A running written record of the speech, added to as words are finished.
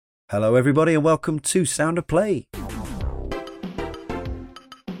Hello everybody and welcome to Sound of Play.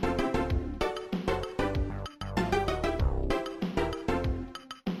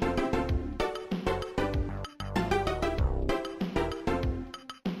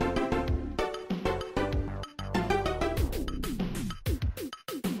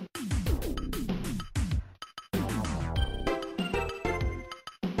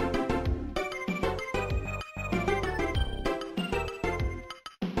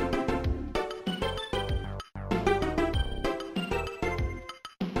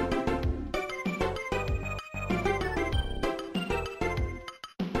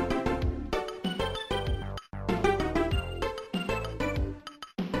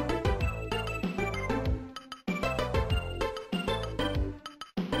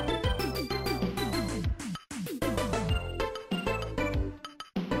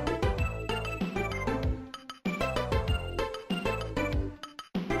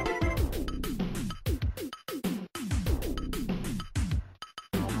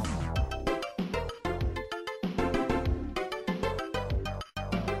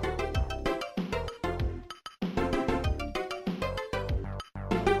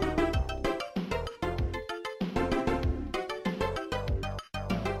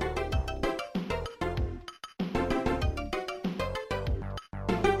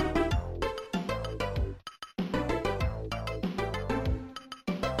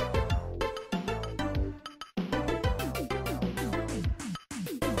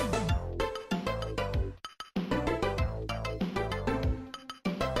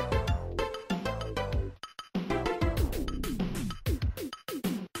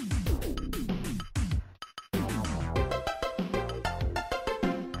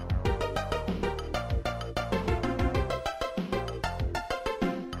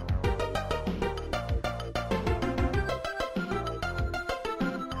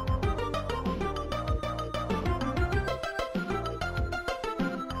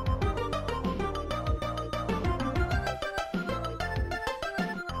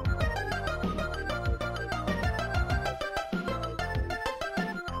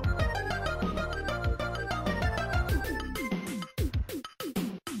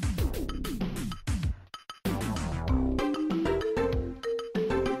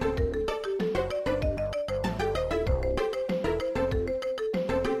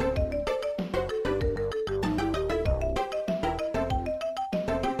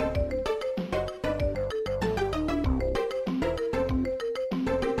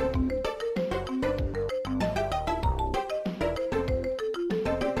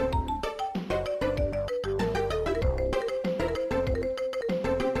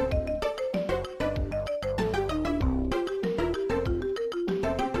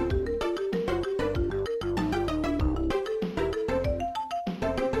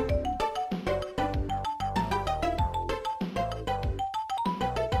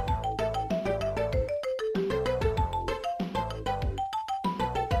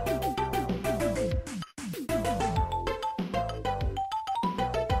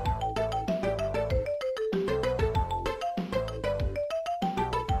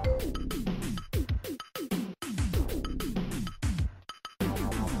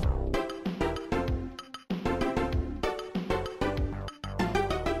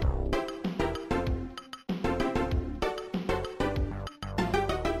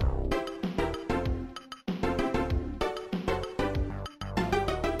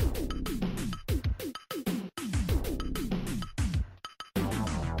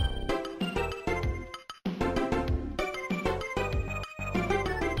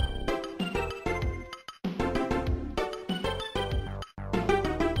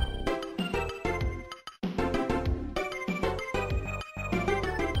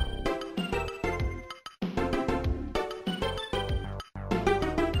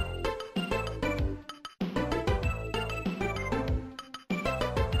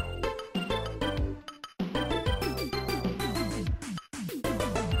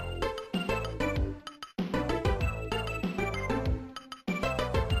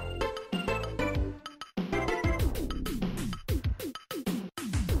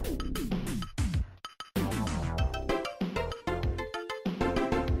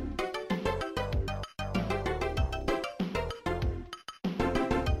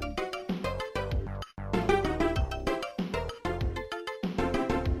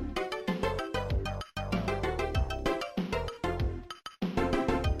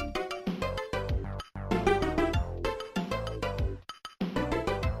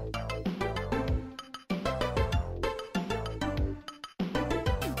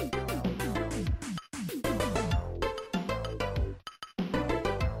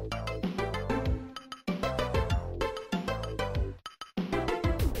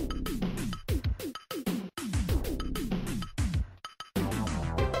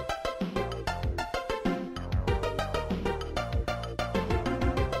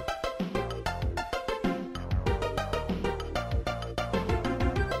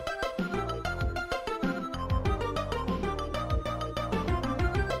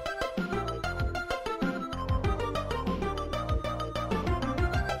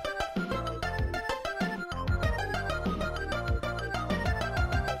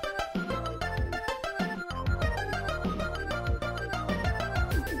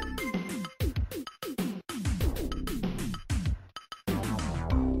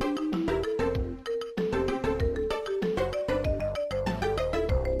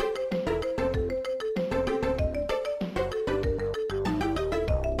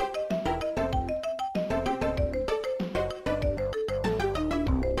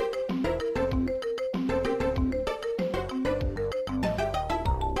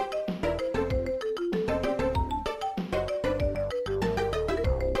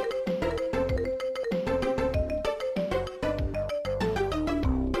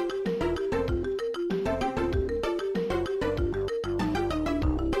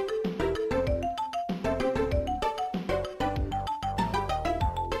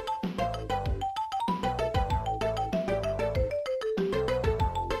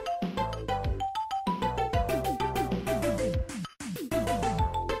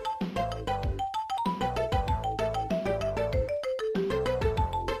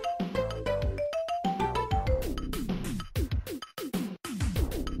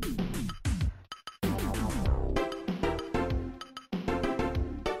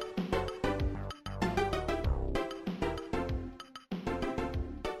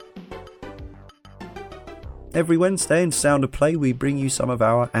 Every Wednesday in Sound of Play, we bring you some of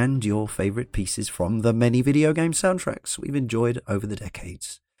our and your favourite pieces from the many video game soundtracks we've enjoyed over the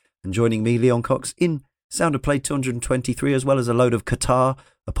decades. And joining me, Leon Cox, in Sound of Play 223, as well as a load of Qatar,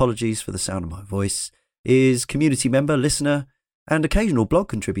 apologies for the sound of my voice, is community member, listener, and occasional blog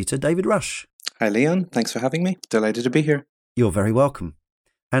contributor, David Rush. Hi, Leon. Thanks for having me. Delighted to be here. You're very welcome.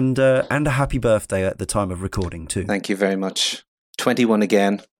 And a happy birthday at the time of recording, too. Thank you very much. 21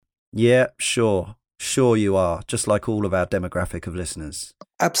 again. Yeah, sure. Sure you are, just like all of our demographic of listeners.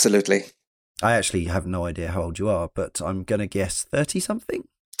 Absolutely. I actually have no idea how old you are, but I'm going to guess 30-something?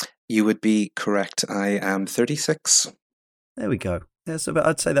 You would be correct. I am 36. There we go. Yeah, so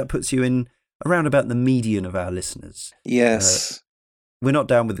I'd say that puts you in around about the median of our listeners. Yes. We're not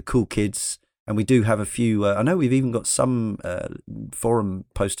down with the cool kids, and we do have a few. I know we've even got some forum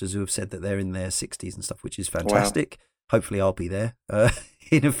posters who have said that they're in their 60s and stuff, which is fantastic. Wow. Hopefully I'll be there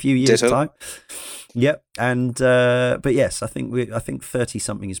in a few years' time. Yep. And but yes, I think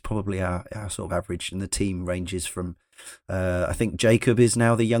 30-something is probably our sort of average, and the team ranges from I think Jacob is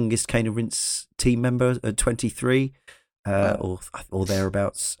now the youngest Cane and Rinse team member at 23 or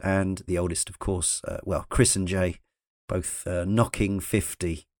thereabouts, and the oldest, of course, Chris and Jay, both knocking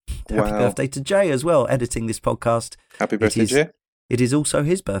 50. Happy birthday to Jay as well, editing this podcast. Happy birthday, Jay. It is also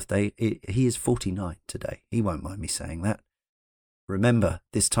his birthday. He is 49 today. He won't mind me saying that. Remember,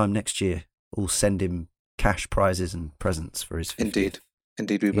 this time next year, we'll send him cash prizes and presents for his 50th.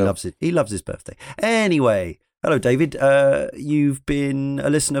 Indeed we will. He loves it. He loves his birthday. Anyway, hello, David. You've been a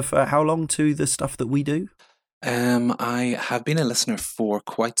listener for how long to the stuff that we do? I have been a listener for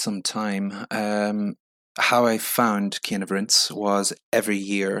quite some time. How I found Cane of Rinse was every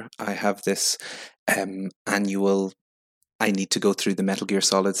year I have this annual, I need to go through the Metal Gear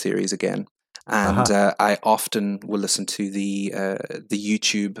Solid series again. And I often will listen to the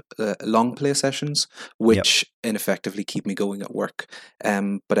YouTube long play sessions, which ineffectively keep me going at work.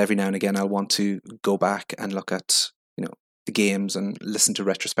 But every now and again, I'll want to go back and look at the games and listen to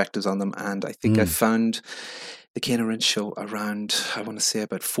retrospectives on them. And I think I found the Cane and Rinse show around, I want to say,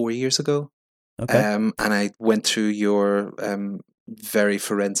 about 4 years ago. Okay. And I went through your very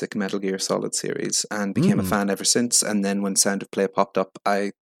forensic Metal Gear Solid series and became a fan ever since. And then when Sound of Play popped up,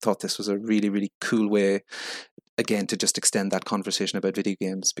 I thought this was a really, really cool way, again, to just extend that conversation about video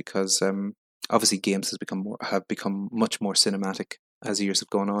games, because obviously games have become much more cinematic as years have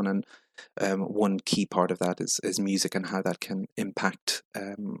gone on, and one key part of that is music and how that can impact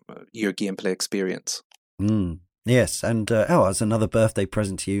your gameplay experience. Yes, and as another birthday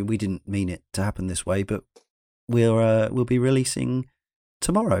present to you, we didn't mean it to happen this way, but we'll be releasing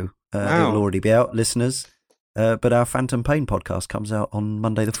tomorrow. It'll already be out, listeners. But our Phantom Pain podcast comes out on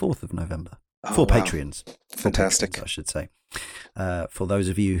Monday, the 4th of November. For Patreons. Fantastic. For Patrons, I should say. For those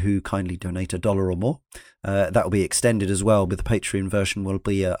of you who kindly donate $1 or more, that will be extended as well. But the Patreon version will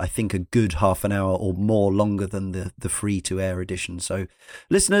be, I think, a good half an hour or more longer than the free-to-air edition. So,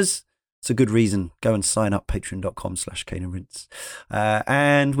 listeners, it's a good reason. Go and sign up, patreon.com/Cane and Rinse.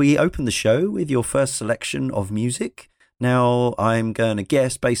 And we open the show with your first selection of music. Now, I'm going to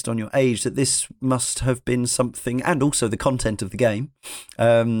guess, based on your age, that this must have been something, and also the content of the game.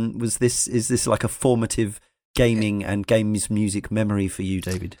 Is this like a formative gaming and games music memory for you,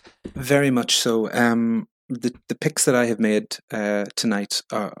 David? Very much so. The picks that I have made tonight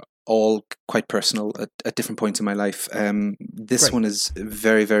are all quite personal at different points in my life. This one is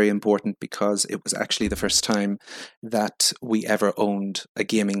very, very important because it was actually the first time that we ever owned a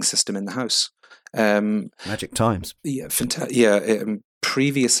gaming system in the house. Magic times. Yeah,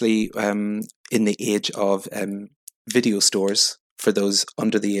 previously, in the age of video stores, for those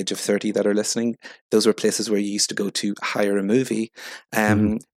under the age of 30 that are listening, those were places where you used to go to hire a movie.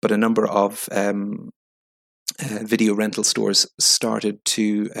 But a number of video rental stores started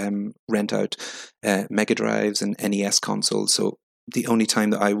to rent out Mega Drives and NES consoles. So the only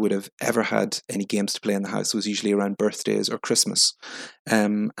time that I would have ever had any games to play in the house was usually around birthdays or Christmas.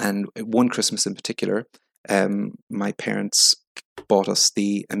 And one Christmas in particular, my parents bought us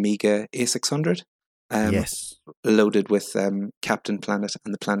the Amiga A600, yes, loaded with Captain Planet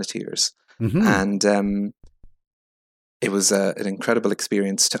and the Planeteers. And it was an incredible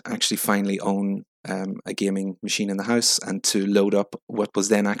experience to actually finally own a gaming machine in the house and to load up what was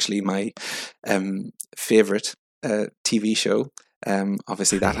then actually my favorite TV show.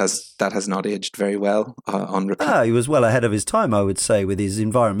 Obviously that has not aged very well on repeat. He was well ahead of his time, I would say, with his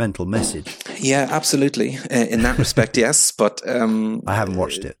environmental message. Yeah, absolutely. In that respect, yes. But I haven't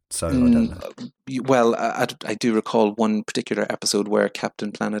watched it, so I don't know. Well, I do recall one particular episode where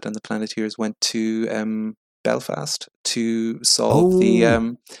Captain Planet and the Planeteers went to Belfast to solve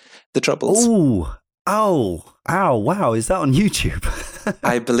the troubles. Oh, Ow! Wow, is that on YouTube?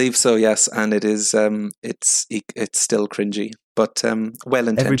 I believe so, yes, and it is. It's still cringy, but well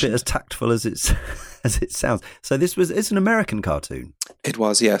intentioned. Every bit as tactful as as it sounds. So it's an American cartoon. It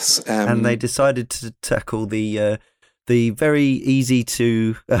was, yes, and they decided to tackle the very easy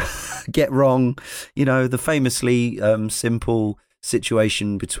to get wrong, the famously simple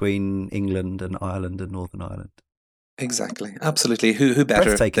situation between England and Ireland and Northern Ireland. Exactly, absolutely. Who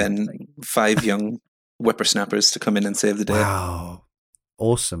better than 5 young whippersnappers to come in and save the day? Wow,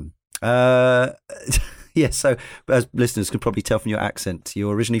 awesome. So as listeners can probably tell from your accent,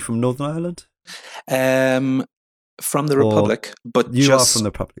 you're originally from Northern Ireland? From the Republic, but you are from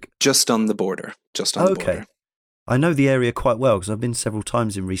the Republic, just on the border. Just on the border. I know the area quite well because I've been several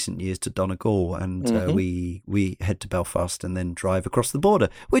times in recent years to Donegal, and we head to Belfast and then drive across the border,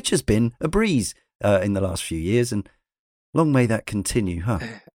 which has been a breeze in the last few years, and long may that continue, huh?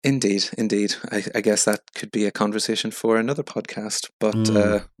 Indeed. I guess that could be a conversation for another podcast, but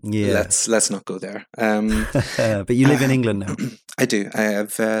let's not go there. But you live in England now. I do. I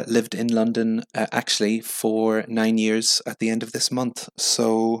have lived in London actually for 9 years at the end of this month,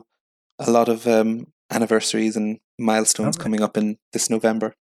 so a lot of anniversaries and milestones coming up in this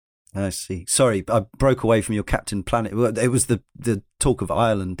November. I see. Sorry, I broke away from your Captain Planet. It was the talk of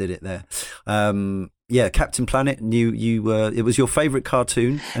Ireland did it there. Yeah, Captain Planet. It was your favourite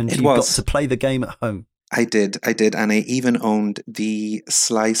cartoon, and you got to play the game at home. I did, and I even owned the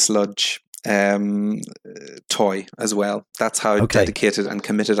Sly Sludge toy as well. That's how dedicated and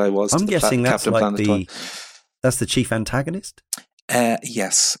committed I was. I'm guessing that's Captain Planet toy. That's the chief antagonist.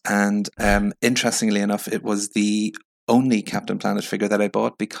 Yes, and interestingly enough, it was the only Captain Planet figure that I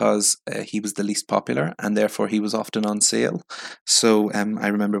bought because he was the least popular and therefore he was often on sale. So I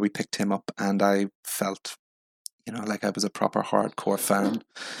remember we picked him up and I felt, like I was a proper hardcore fan,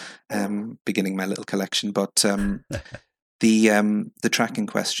 beginning my little collection. But the track in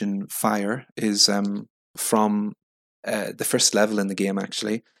question, Fire, is from the first level in the game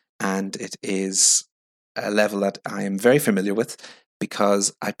actually, and it is a level that I am very familiar with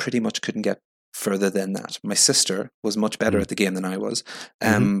because I pretty much couldn't get further than that. My sister was much better at the game than I was,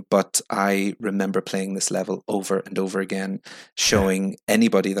 but I remember playing this level over and over again, showing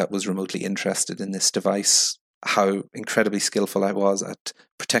anybody that was remotely interested in this device how incredibly skillful I was at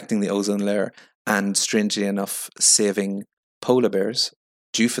protecting the ozone layer and, strangely enough, saving polar bears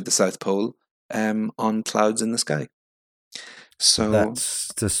due for the South Pole on clouds in the sky. So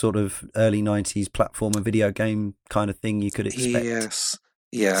that's the sort of early 90s platformer video game kind of thing you could expect. Yes.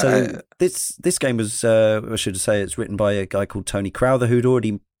 Yeah. So this game was, I should say, it's written by a guy called Tony Crowther, who'd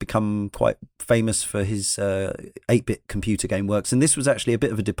already become quite famous for his 8-bit computer game works. And this was actually a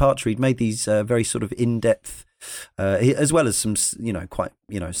bit of a departure. He'd made these very sort of in-depth, as well as some, quite,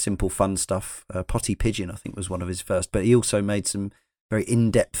 simple fun stuff. Potty Pigeon, I think, was one of his first. But he also made some very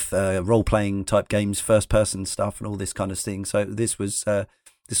in-depth role-playing type games, first-person stuff and all this kind of thing. So this was a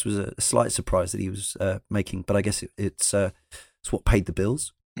slight surprise that he was making. But I guess it's what paid the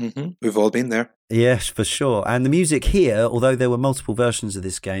bills. Mm-hmm. We've all been there. Yes, for sure. And the music here, although there were multiple versions of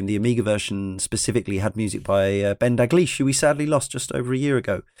this game, the Amiga version specifically had music by Ben Daglish, who we sadly lost just over a year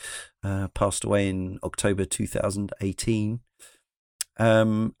ago. Passed away in October 2018.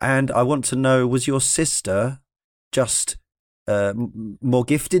 And I want to know, was your sister just more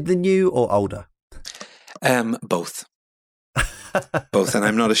gifted than you or older? Both. Both, and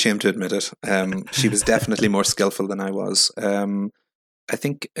I'm not ashamed to admit it. She was definitely more skillful than I was. I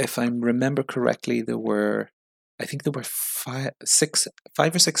think, if I remember correctly, there were 5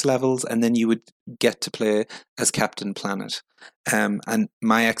 or 6 levels, and then you would get to play as Captain Planet. And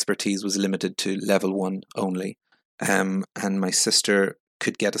my expertise was limited to level 1 only. And my sister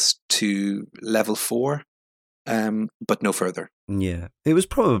could get us to level 4, but no further. Yeah, it was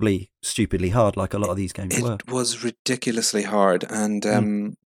probably stupidly hard, like a lot of these games were. It was ridiculously hard, and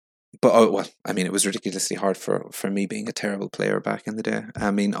it was ridiculously hard for me being a terrible player back in the day.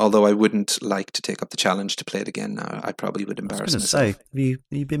 I mean, although I wouldn't like to take up the challenge to play it again now, I probably would embarrass myself. Have you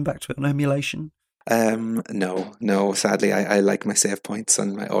been back to it on emulation? No. Sadly, I like my save points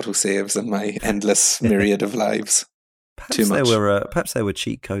and my auto saves and my endless myriad of lives. Perhaps there were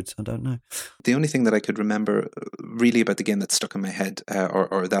cheat codes. I don't know. The only thing that I could remember really about the game that stuck in my head,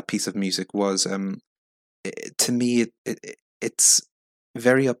 or that piece of music, was to me it's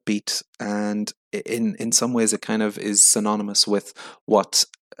very upbeat, and in some ways it kind of is synonymous with what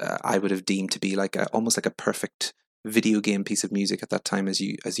I would have deemed to be like almost like a perfect video game piece of music at that time, as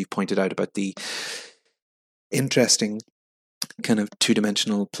you pointed out about the interesting kind of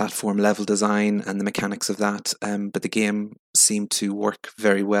two-dimensional platform level design and the mechanics of that, but the game seemed to work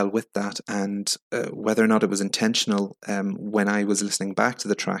very well with that. And whether or not it was intentional, when I was listening back to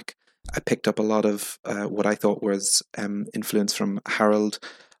the track, I picked up a lot of what I thought was influence from Harold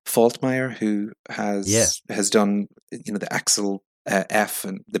Faltermeyer, who has done the Axel F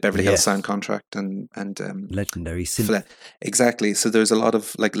and the Beverly Hills Sound Contract and legendary synth. Exactly. So there's a lot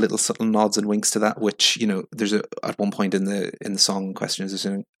of like little subtle nods and winks to that, which there's at one point in the song question there's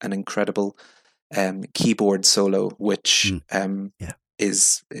an incredible keyboard solo, which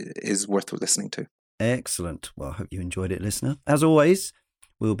is worth listening to. Excellent. Well, I hope you enjoyed it, listener. As always,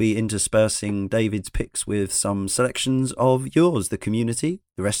 we'll be interspersing David's picks with some selections of yours, the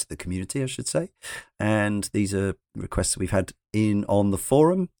rest of the community, I should say. And these are requests that we've had in on the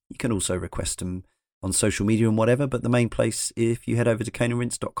forum. You can also request them on social media and whatever, but the main place, if you head over to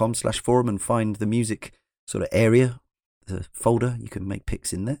caneandrinse.com/forum and find the music sort of area, the folder, you can make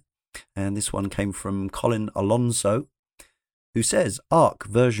picks in there. And this one came from Colin Alonso, who says, Ark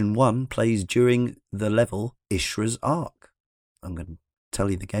version 1 plays during the level Ishra's Ark. I'm going to tell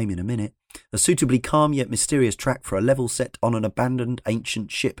you the game in a minute. A suitably calm yet mysterious track for a level set on an abandoned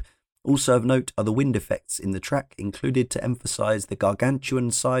ancient ship. Also of note are the wind effects in the track, included to emphasise the gargantuan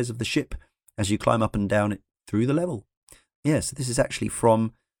size of the ship as you climb up and down it through the level. Yes, this is actually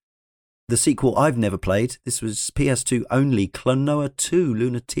from the sequel I've never played. This was PS2 only, Klonoa 2,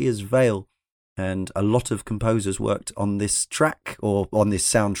 Lunatea's Veil. And a lot of composers worked on this track, or on this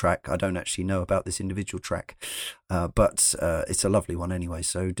soundtrack. I don't actually know about this individual track, but it's a lovely one anyway.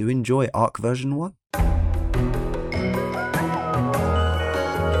 So do enjoy Ark version 1.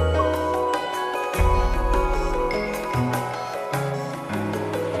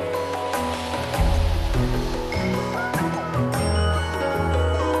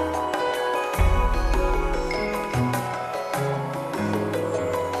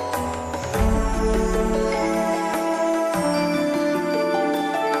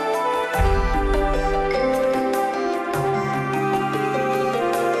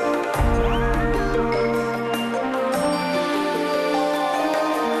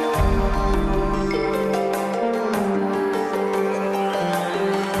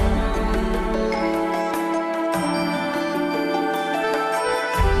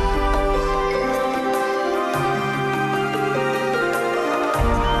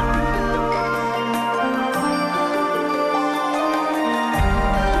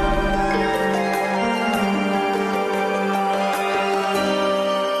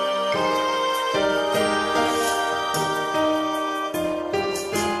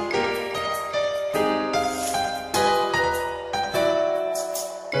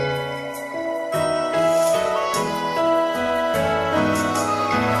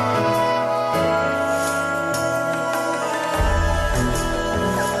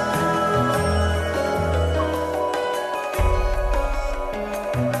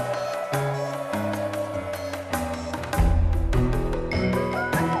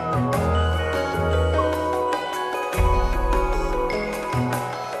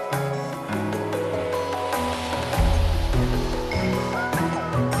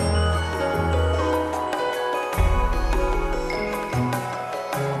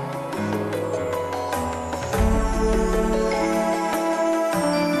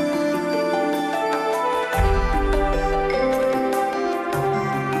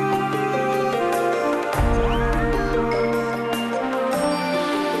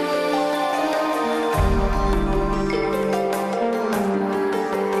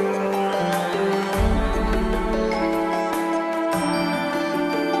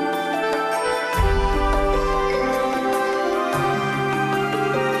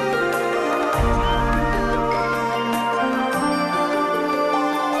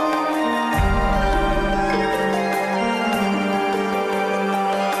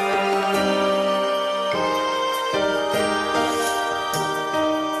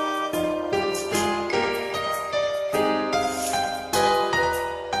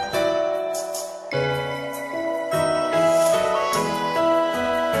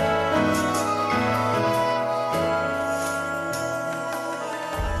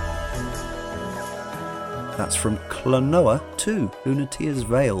 That's from Klonoa 2, Lunatea's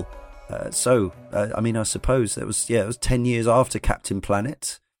Veil. I suppose it was 10 years after Captain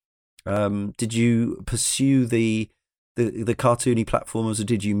Planet. Did you pursue the cartoony platformers, or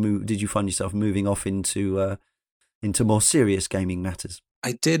did you find yourself moving off into more serious gaming matters?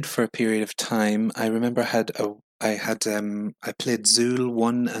 I did for a period of time. I remember I played Zool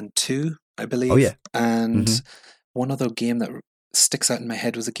 1 and 2, I believe. Oh yeah. And one other game that sticks out in my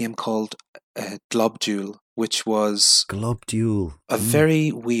head was a game called Globduel, which was Globduel. a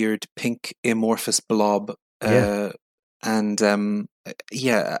very weird pink amorphous blob. Yeah. And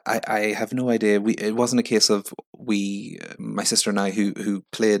yeah, I have no idea. It wasn't a case of my sister and I, who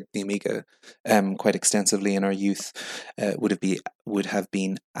played the Amiga quite extensively in our youth, would have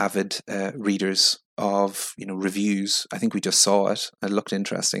been avid readers of reviews. I think we just saw it. It looked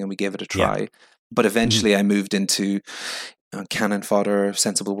interesting, and we gave it a try. Yeah. But eventually, I moved into Cannon Fodder,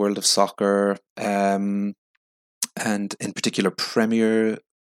 Sensible World of Soccer, and in particular Premier.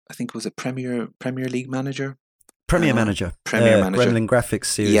 I think was it Premier League Manager. Premier Manager. Gremlin Graphics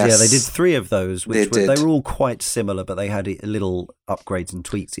series. Yes. Yeah, they did 3 of those, which they were all quite similar, but they had little upgrades and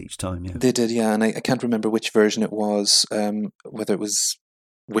tweaks each time. Yeah, they did. Yeah, and I can't remember which version it was, whether it was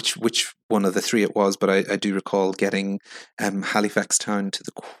which one of the 3 it was, but I do recall getting Halifax Town to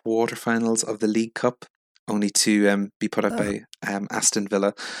the quarterfinals of the League Cup, only to be put out by Aston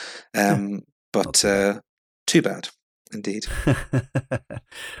Villa. But too bad. Indeed.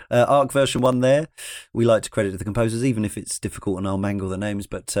 Arc version 1 there. We like to credit the composers, even if it's difficult and I'll mangle the names.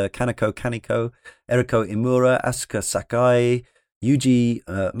 But Kaneko, Eriko Imura, Asuka Sakai, Yuji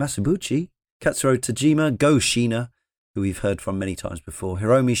Masubuchi, Katsuro Tajima, Go Shina, who we've heard from many times before,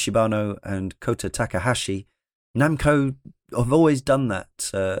 Hiromi Shibano, and Kota Takahashi. Namco have always done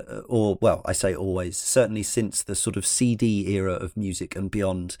that, I say always, certainly since the sort of CD era of music and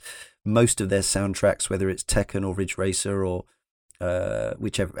beyond. Most of their soundtracks, whether it's Tekken or Ridge Racer or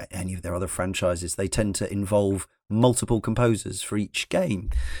whichever any of their other franchises, they tend to involve multiple composers for each game.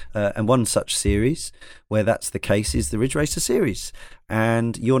 And one such series where that's the case is the Ridge Racer series.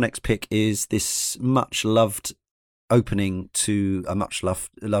 And your next pick is this much loved opening to a much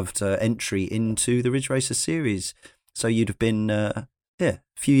loved entry into the Ridge Racer series. So you'd have been a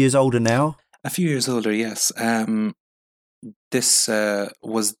few years older now. A few years older, yes. This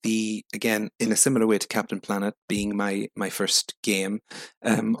was again, in a similar way to Captain Planet, being my first game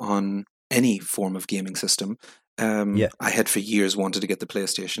on any form of gaming system. I had for years wanted to get the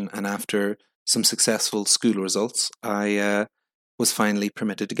PlayStation, and after some successful school results, I was finally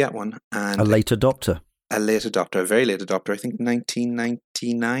permitted to get one. And a late adopter. A very late adopter. I think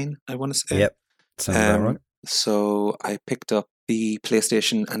 1999, I want to say. Yep, sounds about right. So I picked up the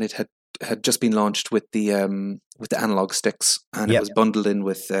PlayStation, and it had just been launched with the analog sticks, and it was bundled in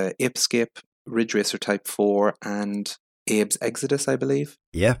with Ape Escape, Ridge Racer Type 4, and Abe's Exodus, I believe.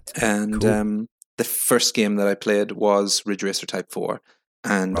 Yeah. And cool. The first game that I played was Ridge Racer Type 4.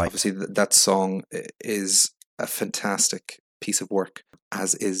 And obviously that song is a fantastic piece of work,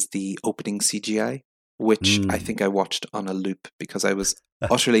 as is the opening CGI, which I think I watched on a loop because I was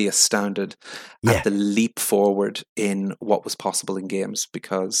utterly astounded at the leap forward in what was possible in games,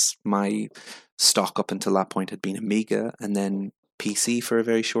 because my stock up until that point had been Amiga and then PC for a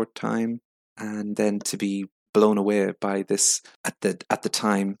very short time, and then to be blown away by this at the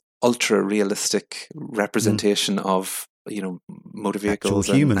time ultra realistic representation of motor vehicles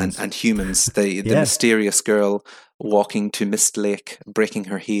and humans. The mysterious girl walking to Mist Lake, breaking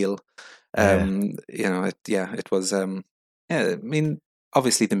her heel. It was. I mean,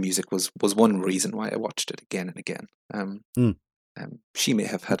 obviously, the music was one reason why I watched it again and again. She may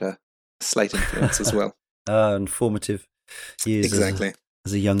have had a slight influence as well. Informative years, exactly,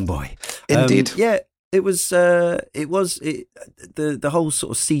 as a young boy. Indeed, it was. The whole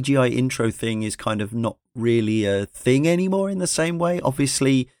sort of CGI intro thing is kind of not really a thing anymore in the same way.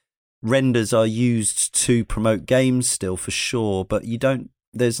 Obviously, renders are used to promote games still, for sure, but you don't.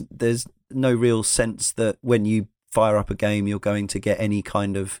 There's no real sense that when you fire up a game, you're going to get any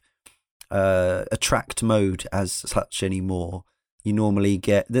kind of attract mode as such anymore. You normally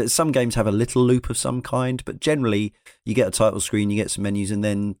get some games have a little loop of some kind, but generally you get a title screen, you get some menus, and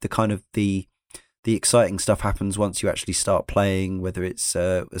then the kind of the exciting stuff happens once you actually start playing, whether it's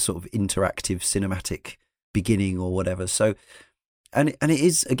a sort of interactive cinematic beginning or whatever. So, and it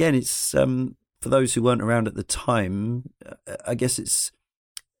is, again, it's for those who weren't around at the time, I guess it's.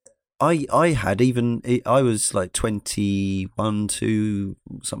 I was like 21 to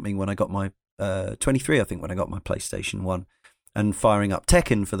something when I got my 23, I think, when I got my PlayStation 1, and firing up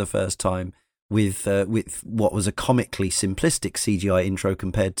Tekken for the first time with what was a comically simplistic CGI intro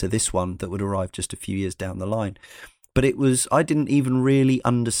compared to this one that would arrive just a few years down the line. But I didn't even really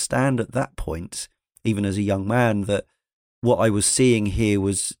understand at that point, even as a young man, that what I was seeing here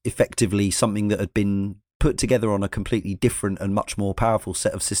was effectively something that had been put together on a completely different and much more powerful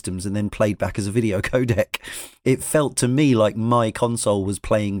set of systems and then played back as a video codec. It felt to me like my console was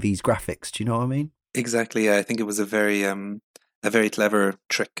playing these graphics. Do you know what I mean? Exactly. Yeah, I think it was a very clever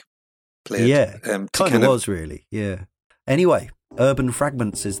trick played. Yeah, kind of was really. Yeah. Anyway, Urban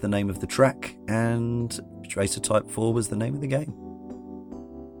Fragments is the name of the track, and Ridge Racer Type 4 was the name of the game.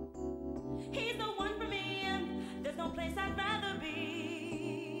 He's the one for me, there's no place I'd rather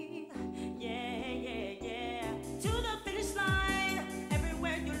be. Yeah, yeah, yeah. To the finish line,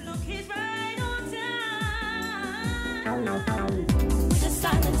 everywhere you look, he's right on time. With a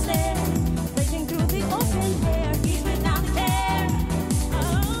silent stare, breaking through the open air, he's without care.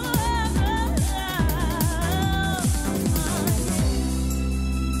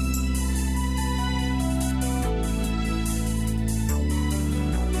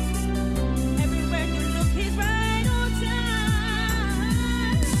 Everywhere you look, he's right on time.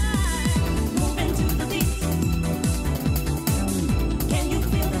 Moving to the beat. Can you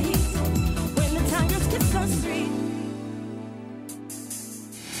feel the heat when the tires kiss the street?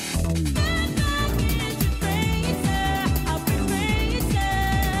 That dog is a racer, a Ridge racer.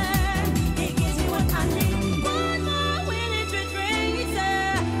 He gives me what I need. One more win, it's Ridge racer,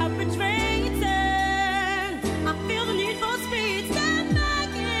 a Ridge racer. I feel the need for speed. Stand back,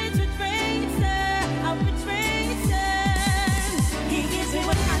 it's Ridge racer, a Ridge racer. He gives me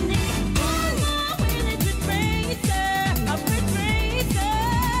what I need. One more win, it's Ridge racer, a Ridge racer.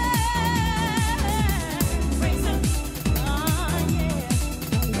 Racer, oh yeah.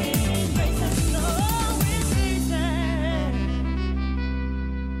 Ridge racer, oh Ridge racer.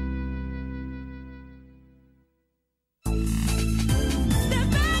 Step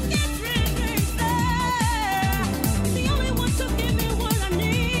back, it's Ridge racer. The only one to give me what I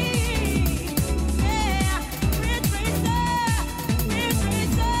need. Yeah, Ridge racer, Ridge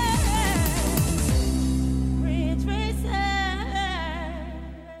racer, Ridge racer.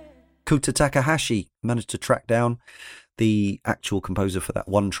 Kota Takahashi managed to track down the actual composer for that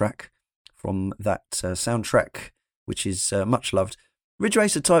one track from that soundtrack, which is much loved. Ridge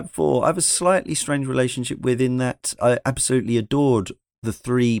Racer Type 4, I have a slightly strange relationship with, in that I absolutely adored the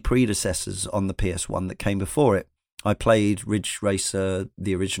three predecessors on the PS1 that came before it. I played Ridge Racer,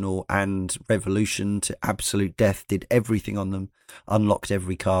 the original, and Revolution to absolute death, did everything on them, unlocked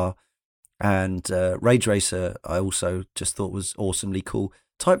every car. And Rage Racer, I also just thought was awesomely cool.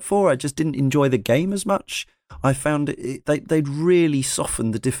 Type 4, I just didn't enjoy the game as much. I found they'd really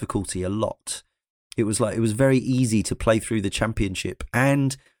softened the difficulty a lot. It was very easy to play through the championship,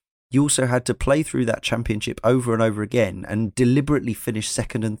 and you also had to play through that championship over and over again and deliberately finish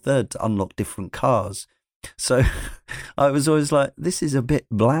second and third to unlock different cars. So I was always like, this is a bit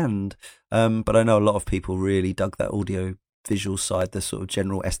bland. But I know a lot of people really dug that audio visual side, the sort of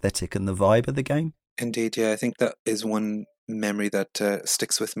general aesthetic and the vibe of the game. Indeed, yeah. I think that is one memory that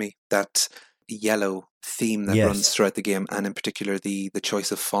sticks with me. That yellow theme that runs throughout the game, and in particular the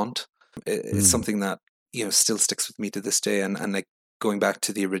choice of font, is something that still sticks with me to this day. And like going back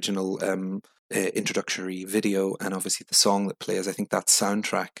to the original introductory video, and obviously the song that plays, I think that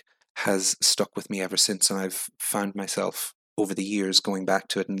soundtrack has stuck with me ever since, and I've found myself over the years going back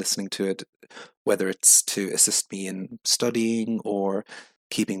to it and listening to it, whether it's to assist me in studying or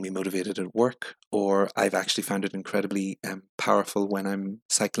keeping me motivated at work, or I've actually found it incredibly powerful when I'm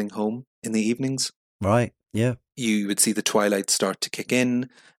cycling home in the evenings. Right, yeah. You would see the twilight start to kick in,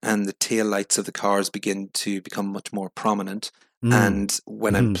 and the tail lights of the cars begin to become much more prominent. And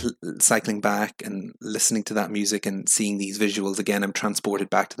when I'm cycling back and listening to that music and seeing these visuals again, I'm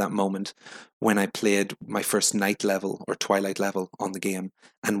transported back to that moment when I played my first night level or twilight level on the game,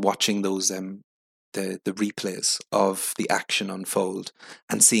 and watching those the replays of the action unfold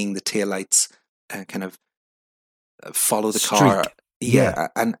and seeing the taillights kind of follow the car. Yeah,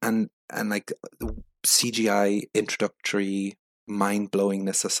 and like CGI introductory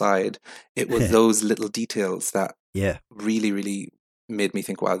mind-blowingness aside, it was those little details that really, really made me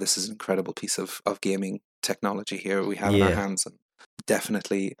think, wow, this is an incredible piece of gaming technology here we have in our hands. And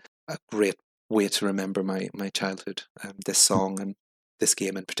definitely a great way to remember my childhood, this song and this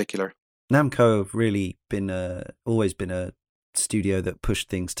game in particular. Namco have really always been a studio that pushed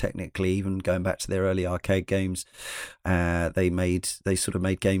things technically, even going back to their early arcade games. They sort of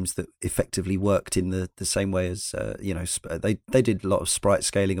made games that effectively worked in the same way as they did a lot of sprite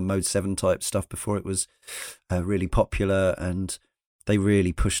scaling and Mode 7 type stuff before it was really popular, and they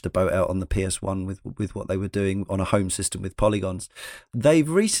really pushed the boat out on the PS1 with what they were doing on a home system with polygons. They've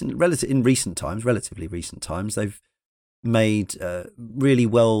relatively recent times they've made really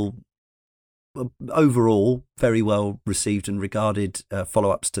well, overall very well received and regarded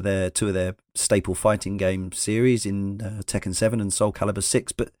follow-ups to two of their staple fighting game series in Tekken 7 and Soul Calibur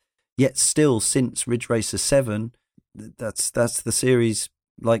 6, but yet still since Ridge Racer 7, that's the series,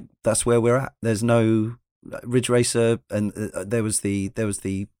 like that's where we're at. There's no Ridge Racer, and there was the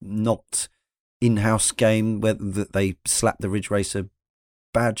not in-house game where that they slapped the Ridge Racer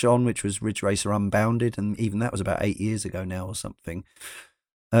badge on, which was Ridge Racer Unbounded, and even that was about 8 years ago now or something.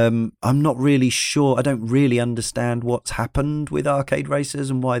 I'm not really sure. I don't really understand what's happened with arcade racers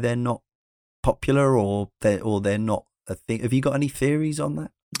and why they're not popular or they're not a thing. Have you got any theories on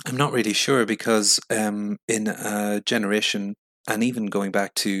that? I'm not really sure because in a generation, and even going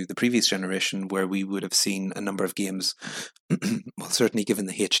back to the previous generation, where we would have seen a number of games, well, certainly given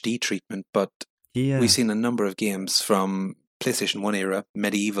the HD treatment, but we've seen a number of games from PlayStation 1 era,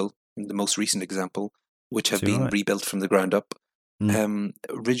 Medieval, the most recent example, which have been rebuilt from the ground up.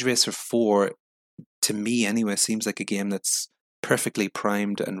 Ridge Racer 4, to me anyway, seems like a game that's perfectly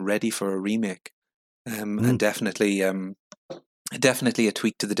primed and ready for a remake. And definitely a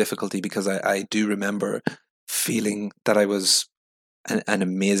tweak to the difficulty, because I do remember feeling that I was an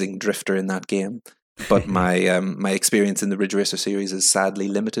amazing drifter in that game. But my my experience in the Ridge Racer series is sadly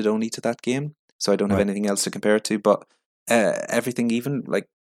limited only to that game, so I don't have anything else to compare it to. But everything, even like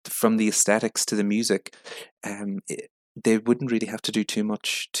from the aesthetics to the music, they wouldn't really have to do too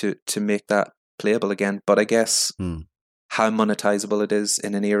much to make that playable again. But I guess how monetizable it is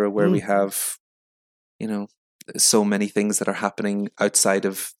in an era where we have, so many things that are happening outside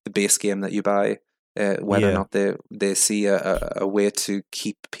of the base game that you buy, whether or not they see a way to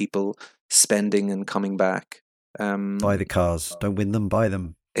keep people spending and coming back. Buy the cars, don't win them, buy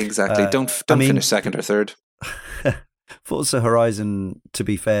them. Exactly. Don't finish second or third. Forza Horizon, to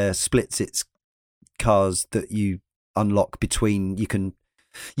be fair, splits its cars that you unlock between. You can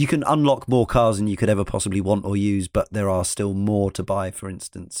unlock more cars than you could ever possibly want or use, but there are still more to buy, for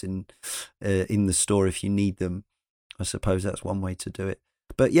instance, in the store if you need them. I suppose that's one way to do it.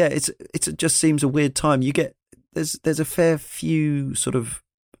 But yeah, it just seems a weird time. There's a fair few sort of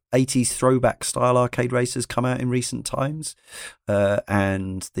 80s throwback style arcade racers come out in recent times,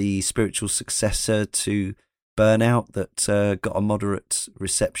 and the spiritual successor to Burnout that got a moderate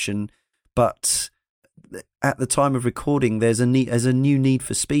reception, but at the time of recording, there's a new Need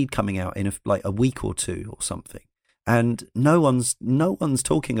for Speed coming out in a week or two or something, and no one's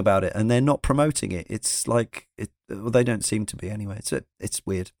talking about it, and they're not promoting it. It's like they don't seem to be anyway. It's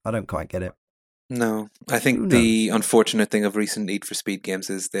weird. I don't quite get it. No, I think the unfortunate thing of recent Need for Speed games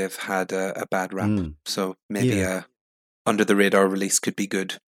is they've had a bad rap. So maybe a under the radar release could be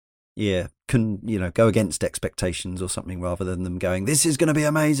good. Yeah, can go against expectations or something, rather than them going, this is going to be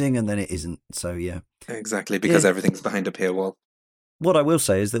amazing, and then it isn't. So yeah, exactly, because everything's behind a paywall. What I will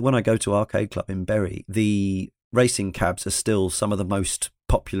say is that when I go to Arcade Club in Bury, the racing cabs are still some of the most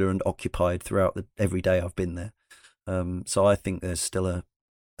popular and occupied throughout every day I've been there. So I think there's still an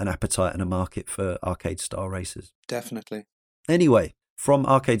appetite and a market for arcade style races. Definitely. Anyway, from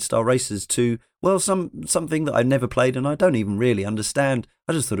arcade style races to something that I've never played and I don't even really understand.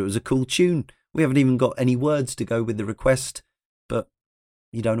 I just thought it was a cool tune. We haven't even got any words to go with the request, but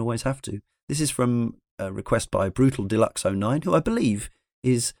you don't always have to. This is from a request by Brutal Deluxe 09, who I believe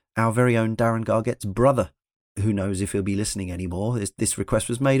is our very own Darren Gargett's brother. Who knows if he'll be listening anymore. This request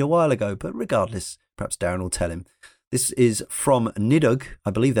was made a while ago, but regardless, perhaps Darren will tell him. This is from Nidhogg.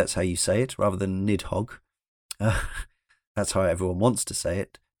 I believe that's how you say it, rather than Nidhogg. That's how everyone wants to say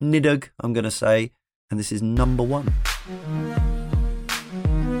it. Nidhogg, I'm going to say, and this is number 1.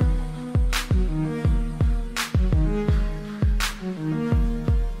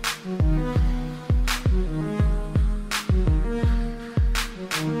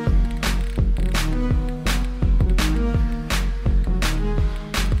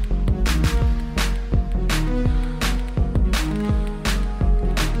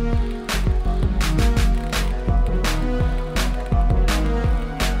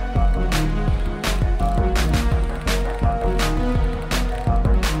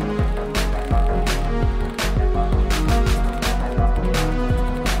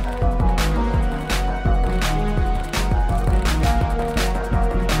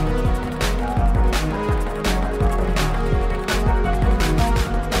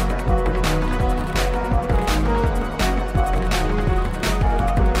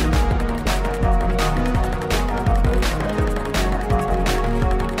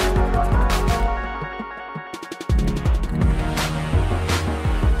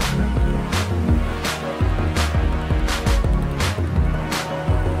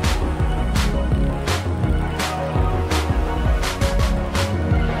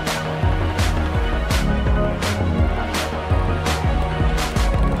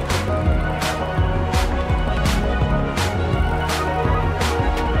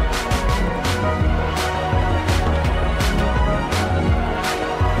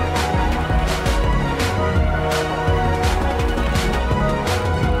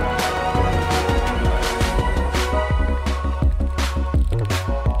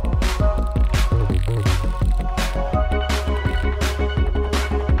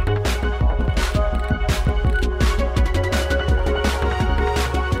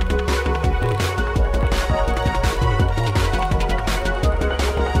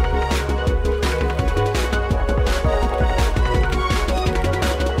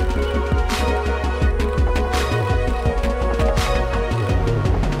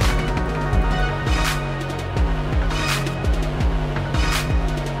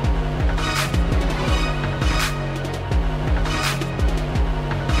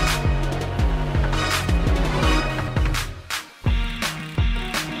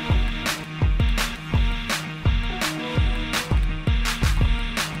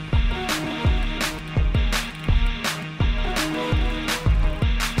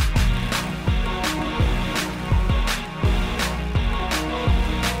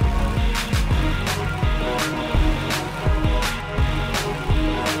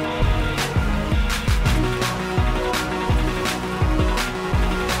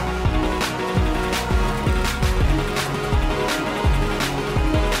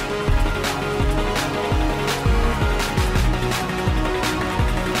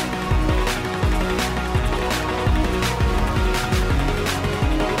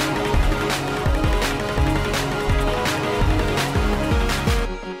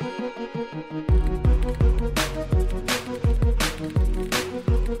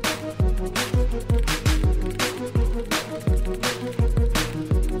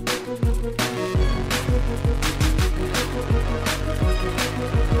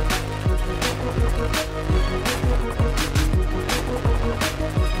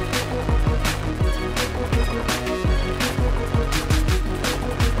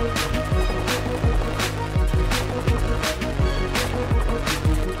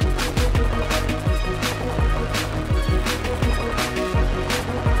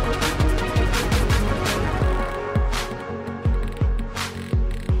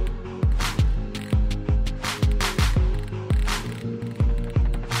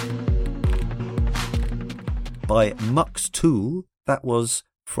 by Mux Tool. That was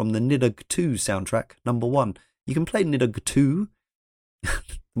from the Nidhogg 2 soundtrack, number 1. You can play Nidhogg 2, the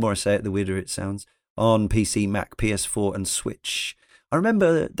more I say it, the weirder it sounds, on PC, Mac, PS4 and Switch. I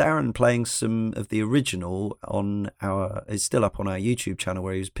remember Darren playing some of the original on it's still up on our YouTube channel,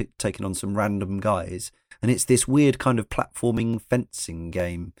 where he was taking on some random guys. And it's this weird kind of platforming fencing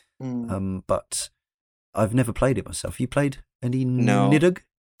game. But I've never played it myself. You played any Nidhogg?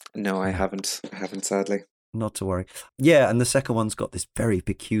 No, I haven't. Sadly. Not to worry. Yeah, and the second one's got this very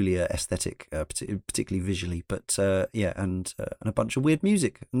peculiar aesthetic, particularly visually. But and a bunch of weird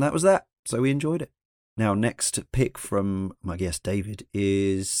music. And that was that. So we enjoyed it. Now, next pick from my guest David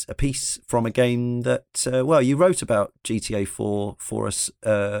is a piece from a game that, you wrote about GTA 4 for us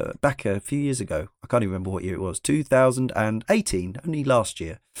back a few years ago. I can't even remember what year it was, 2018, only last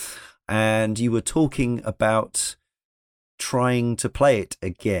year. And you were talking about trying to play it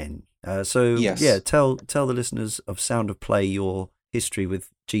again. Yes. Tell the listeners of Sound of Play your history with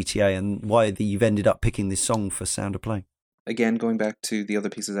GTA and why you've ended up picking this song for Sound of Play. Again, going back to the other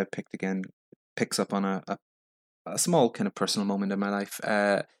pieces I've picked again, picks up on a small kind of personal moment in my life.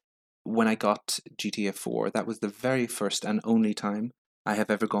 When I got GTA 4, that was the very first and only time I have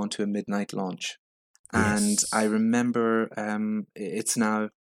ever gone to a midnight launch. Yes. And I remember it's now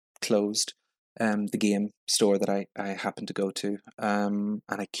closed, the game store that I happened to go to. And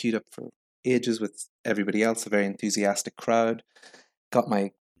I queued up for ages with everybody else, a very enthusiastic crowd. Got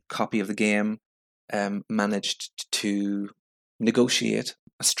my copy of the game, managed to negotiate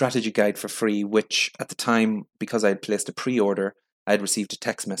a strategy guide for free, which at the time, because I had placed a pre-order, I had received a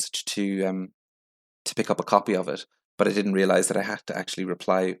text message to pick up a copy of it, but I didn't realize that I had to actually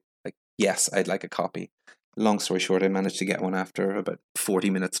reply like, yes, I'd like a copy. Long story short, I managed to get one after about 40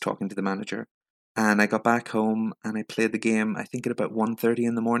 minutes talking to the manager. And I got back home and I played the game, I think at about 1:30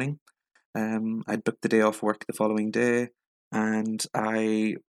 in the morning. I'd booked the day off work the following day and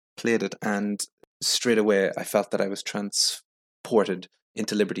I played it, and straight away I felt that I was transported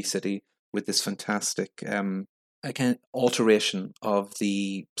into Liberty City with this fantastic alteration of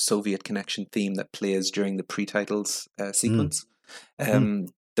the Soviet connection theme that plays during the pre-titles sequence.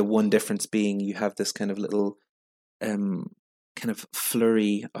 The one difference being you have this kind of little kind of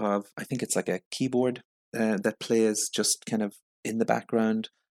flurry of, I think it's like a keyboard that plays just kind of in the background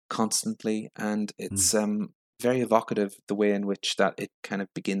constantly, and it's very evocative, the way in which that it kind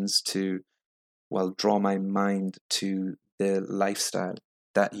of begins to draw my mind to the lifestyle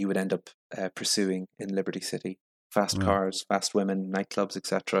that you would end up pursuing in Liberty City. Fast cars, fast women, nightclubs,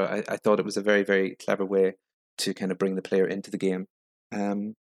 etc. I thought it was a very, very clever way to kind of bring the player into the game.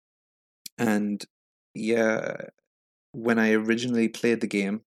 And yeah, when I originally played the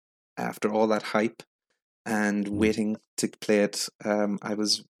game, after all that hype and waiting to play it, I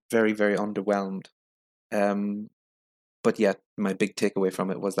was very, very underwhelmed. But yet, my big takeaway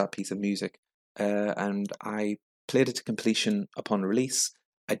from it was that piece of music. And I played it to completion upon release.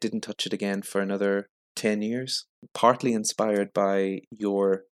 I didn't touch it again for another 10 years, partly inspired by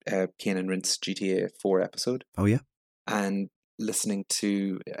your Kane and Rince GTA 4 episode. Oh, yeah? And listening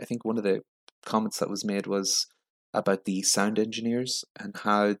to, I think one of the comments that was made was about the sound engineers and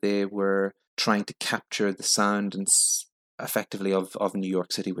how they were trying to capture the sound and effectively of New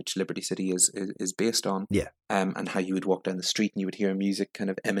York City, which Liberty City is based on. Yeah. And how you would walk down the street and you would hear music kind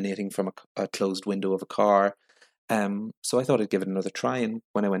of emanating from a closed window of a car. So I thought I'd give it another try, and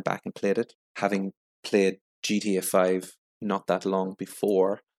when I went back and played it, having played GTA 5 not that long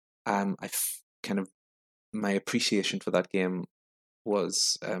before, my appreciation for that game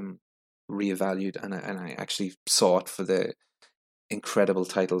was reevaluated, and I actually saw it for the incredible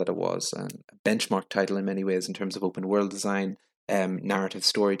title that it was, and a benchmark title in many ways in terms of open world design, narrative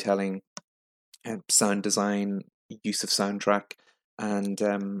storytelling, sound design, use of soundtrack, and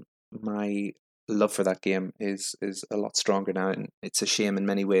my love for that game is a lot stronger now, and it's a shame in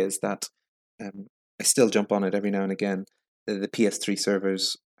many ways that I still jump on it every now and again. The PS3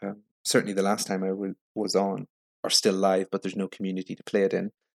 servers, certainly the last time I was on, are still live, but there's no community to play it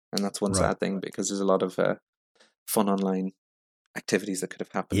in, and that's one sad thing, because there's a lot of fun online activities that could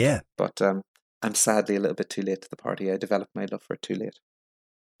have happened. Yeah. But I'm sadly a little bit too late to the party. I developed my love for it too late.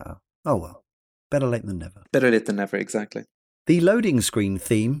 Oh well, better late than never. Better late than never, exactly. The loading screen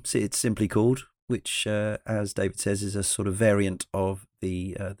theme, it's simply called, which, as David says, is a sort of variant of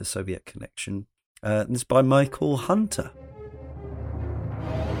the Soviet connection. It's by Michael Hunter.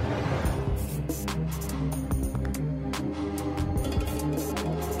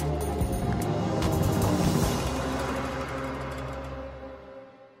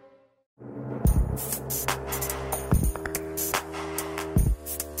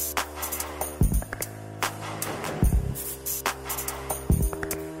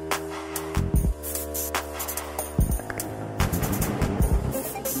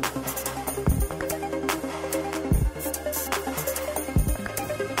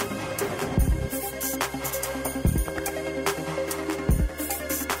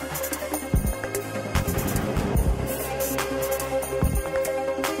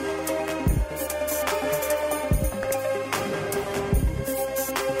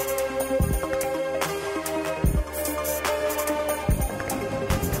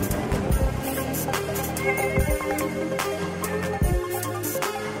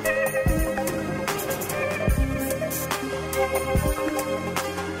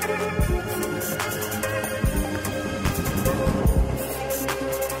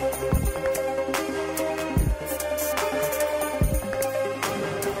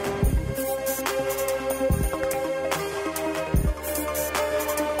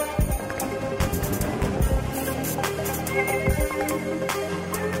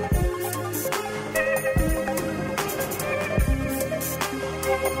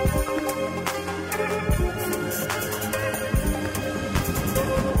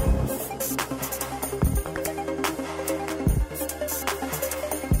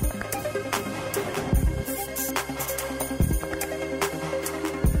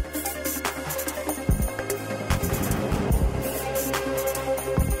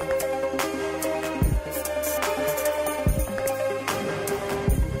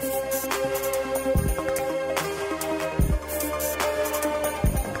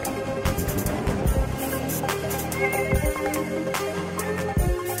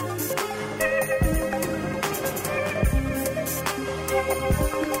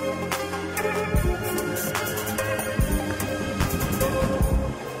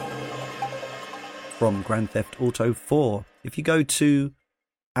 from Grand Theft Auto 4. If you go to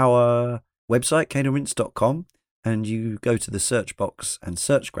our website, caneandrinse.com, and you go to the search box and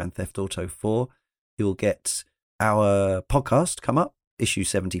search Grand Theft Auto 4, you'll get our podcast come up, issue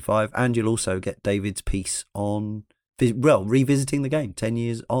 75, and you'll also get David's piece on, revisiting the game 10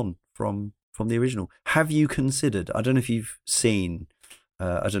 years on from the original. Have you considered, I don't know if you've seen,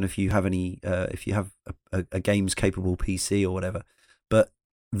 I don't know if you have any, if you have a games capable PC or whatever, but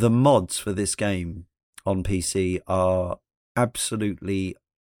the mods for this game on PC are absolutely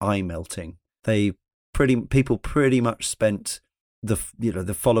eye melting. People pretty much spent the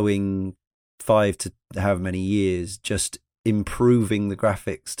following 5 to however many years just improving the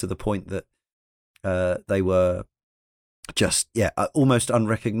graphics to the point that they were just almost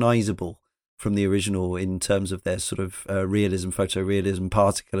unrecognizable from the original in terms of their sort of realism, photorealism,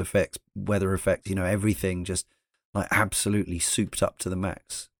 particle effects, weather effects, everything just like absolutely souped up to the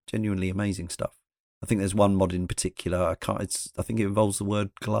max. Genuinely amazing stuff. I think there's one mod in particular. I think it involves the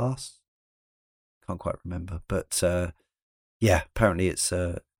word glass. Can't quite remember, but apparently it's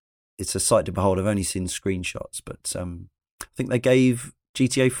a sight to behold. I've only seen screenshots, but I think they gave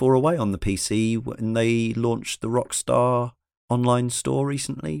GTA 4 away on the PC when they launched the Rockstar online store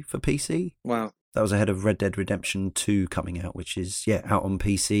recently for PC. Wow. That was ahead of Red Dead Redemption 2 coming out, which is out on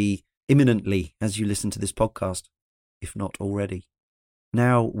PC imminently as you listen to this podcast, if not already.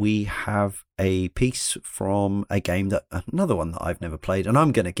 Now we have a piece from a game another one that I've never played, and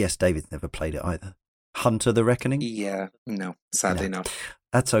I'm going to guess David's never played it either. Hunter the Reckoning? Yeah, no, sadly not.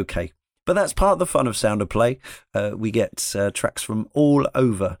 That's okay. But that's part of the fun of Sound of Play. We get tracks from all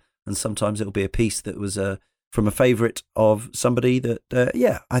over, and sometimes it'll be a piece that was from a favourite of somebody that,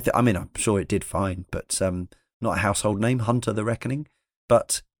 I'm sure it did fine, but not a household name, Hunter the Reckoning.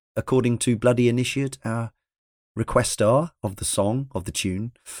 But according to Bloody Initiate, our requestar of the song, of the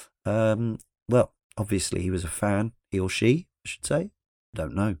tune, obviously he was a fan, he or she, I should say. I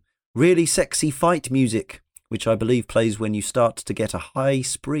don't know. Really sexy fight music, which I believe plays when you start to get a high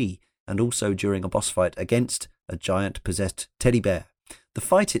spree, and also during a boss fight against a giant possessed teddy bear. The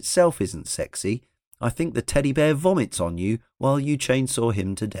fight itself isn't sexy. I think the teddy bear vomits on you while you chainsaw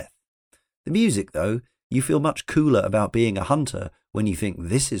him to death. The music, though, you feel much cooler about being a hunter when you think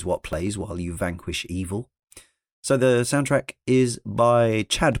this is what plays while you vanquish evil. So the soundtrack is by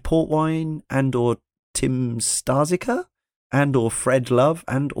Chad Portwine and or Tim Starzica and or Fred Love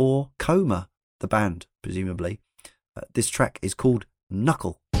and or Coma, the band, presumably. This track is called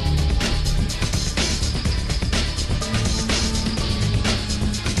Knuckle.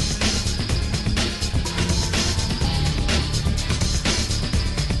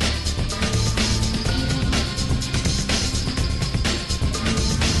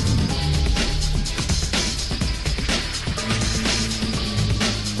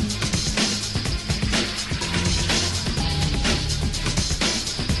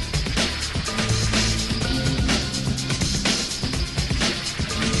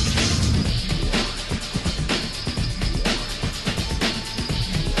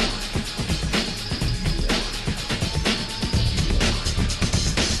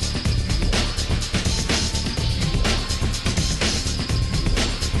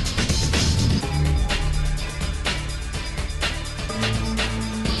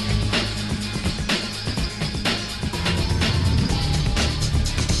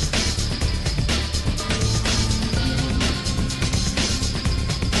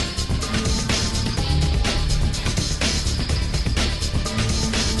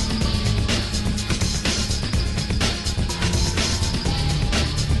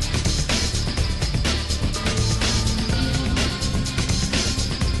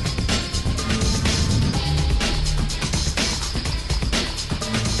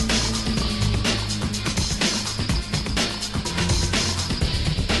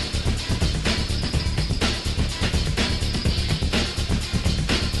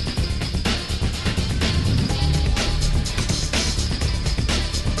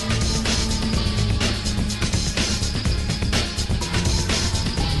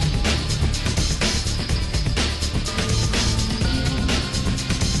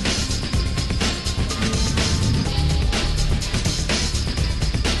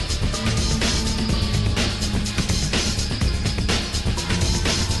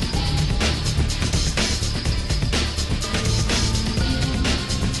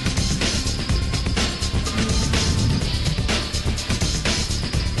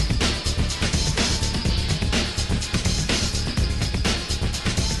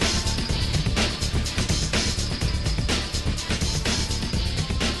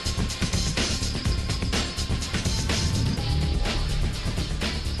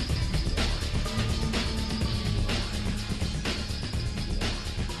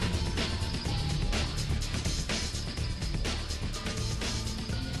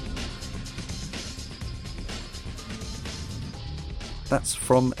 That's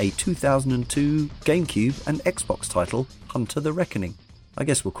from a 2002 GameCube and Xbox title, Hunter the Reckoning. I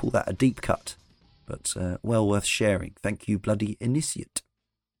guess we'll call that a deep cut, but well worth sharing. Thank you, Bloody Initiate.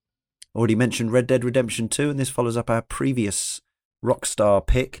 Already mentioned Red Dead Redemption 2, and this follows up our previous Rockstar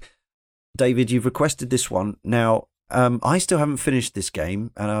pick. David, you've requested this one. Now, I still haven't finished this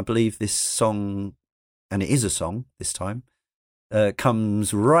game, and I believe this song, and it is a song this time,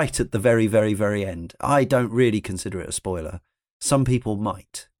 comes right at the very, very, very end. I don't really consider it a spoiler. Some people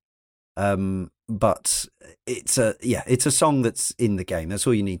might. But it's a song that's in the game. That's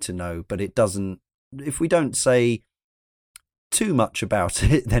all you need to know. But it doesn't, if we don't say too much about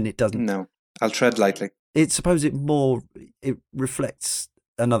it, then it doesn't. No, I'll tread lightly. It reflects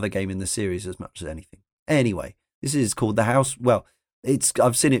another game in the series as much as anything. Anyway, this is called The House. Well,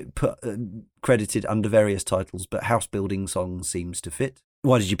 I've seen it credited under various titles, but House Building Song seems to fit.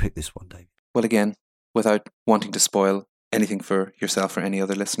 Why did you pick this one, Dave? Well, again, without wanting to spoil anything for yourself or any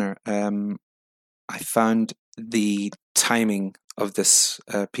other listener, I found the timing of this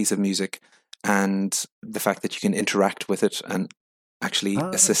piece of music and the fact that you can interact with it and actually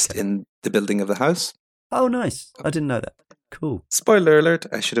assist in the building of the house. Oh, nice. I didn't know that. Cool. Spoiler alert,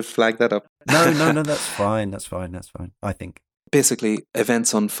 I should have flagged that up. No, that's fine. That's fine, I think. Basically,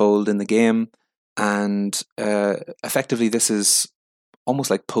 events unfold in the game, and effectively this is almost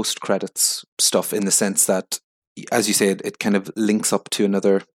like post-credits stuff in the sense that, as you said, it kind of links up to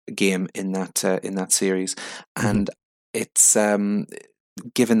another game in that series. And it's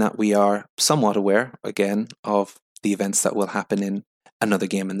given that we are somewhat aware, again, of the events that will happen in another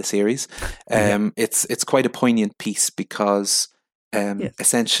game in the series, it's quite a poignant piece because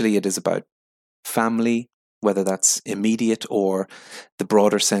essentially it is about family, whether that's immediate or the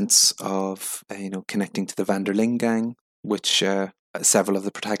broader sense of connecting to the Vanderling gang, which several of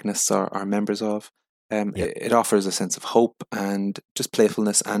the protagonists are members of. It offers a sense of hope and just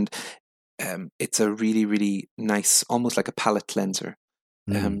playfulness, and it's a really, really nice, almost like a palate cleanser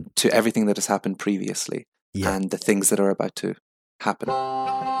to everything that has happened previously and the things that are about to happen.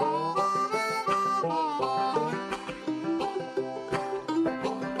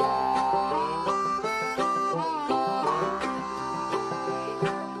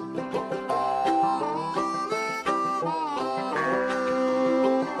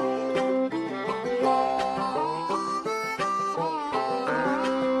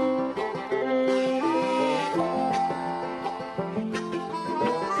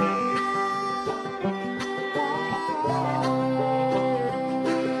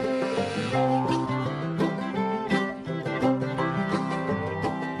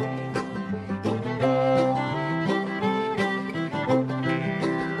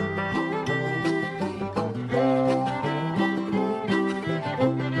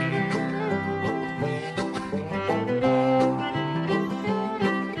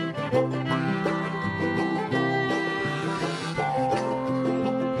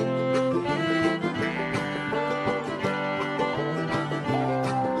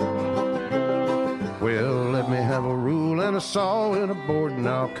 Saw in a board and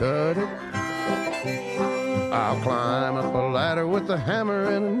I'll cut it. I'll climb up a ladder with a hammer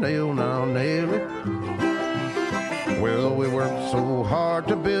and a nail and I'll nail it. Well, we worked so hard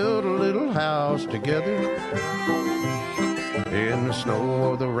to build a little house together. In the snow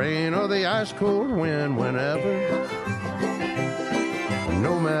or the rain or the ice cold wind, whenever.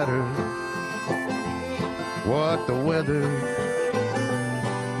 No matter what the weather,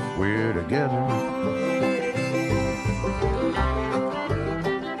 we're together.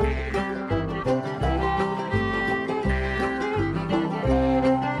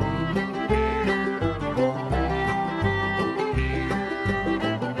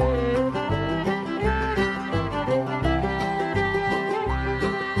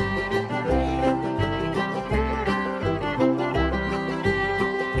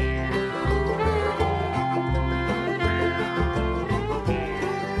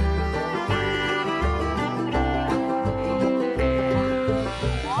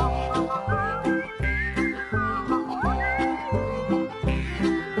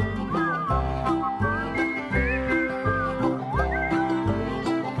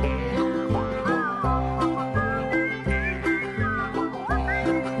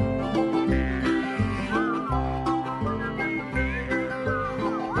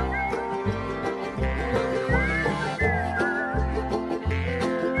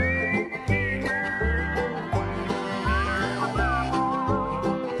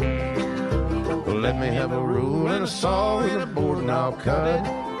 Let me have a rule and a saw and a board and I'll cut.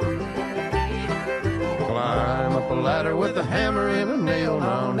 Climb up a ladder with a hammer and a nail and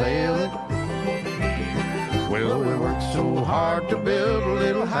I'll nail it. Well, we worked so hard to build a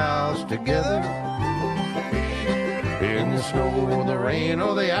little house together. In the snow, the rain,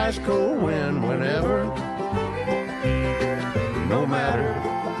 or the ice cold wind, whenever. No matter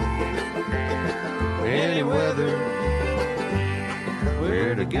any weather,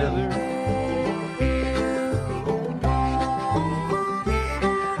 we're together.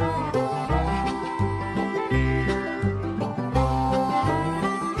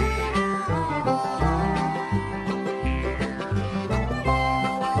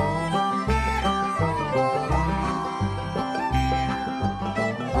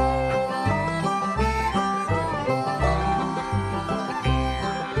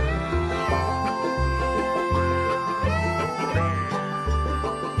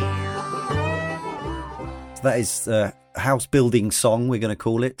 That is a house building song, we're going to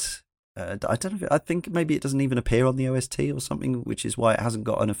call it. I don't know. I think maybe it doesn't even appear on the OST or something, which is why it hasn't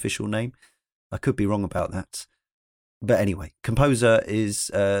got an official name. I could be wrong about that. But anyway,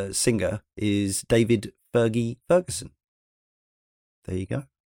 singer is David Fergie Ferguson. There you go.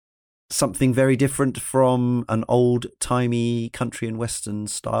 Something very different from an old-timey country and western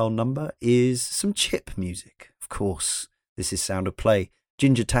style number is some chip music. Of course, this is Sound of Play.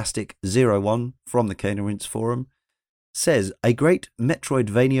 Gingertastic01 from the Cane and Rinse forum says, a great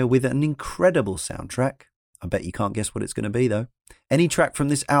Metroidvania with an incredible soundtrack. I bet you can't guess what it's going to be, though. Any track from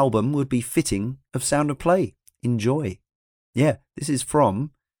this album would be fitting of Sound of Play. Enjoy. Yeah, this is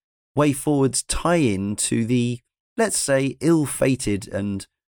from Way Forward's tie-in to the, let's say, ill-fated and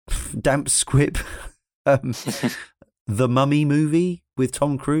damp squib The Mummy movie with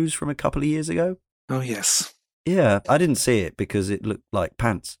Tom Cruise from a couple of years ago. Oh, yes. Yeah, I didn't see it because it looked like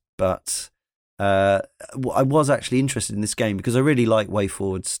pants, but I was actually interested in this game because I really like Way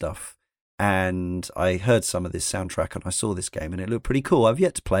Forward stuff, and I heard some of this soundtrack and I saw this game and it looked pretty cool. I've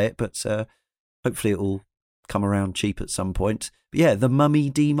yet to play it, but hopefully it will come around cheap at some point. But yeah, The Mummy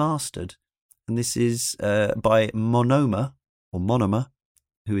Demastered, and this is by Monoma,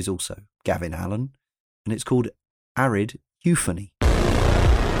 who is also Gavin Allen, and it's called Arid Euphony.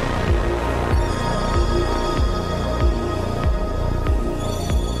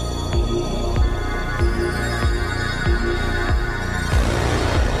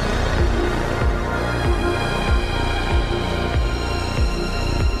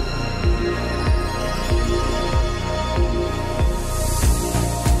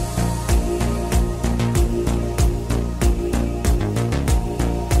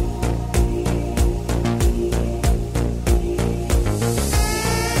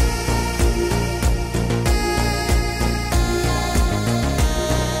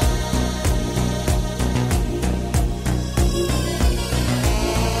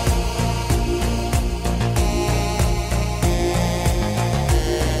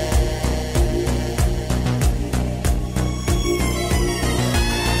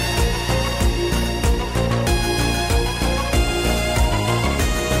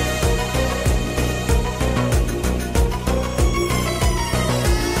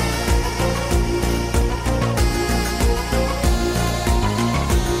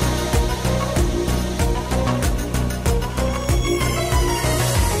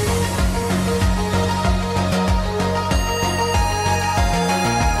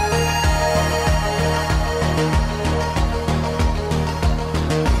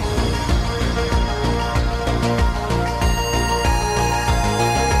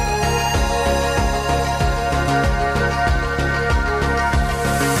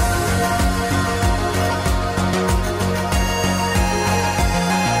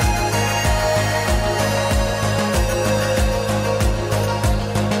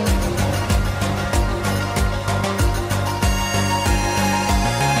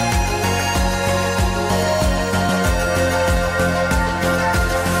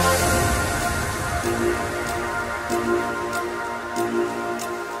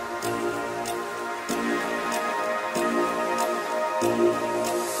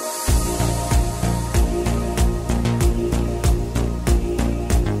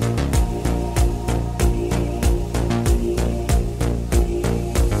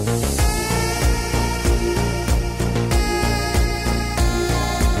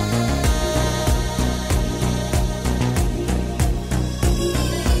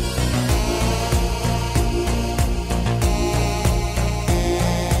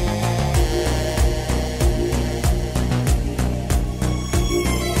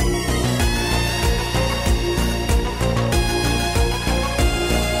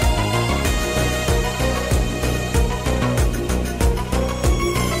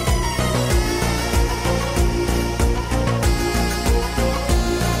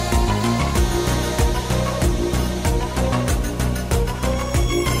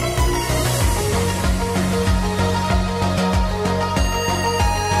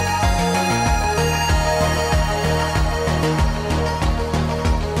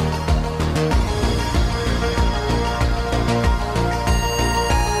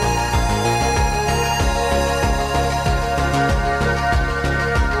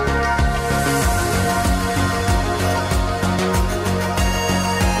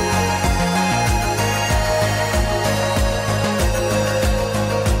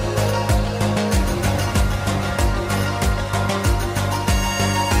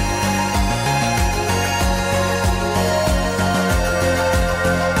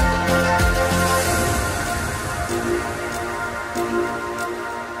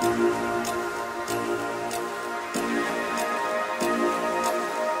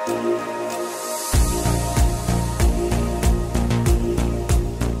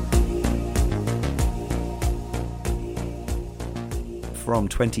 from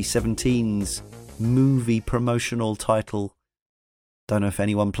 2017's movie promotional title. Don't know if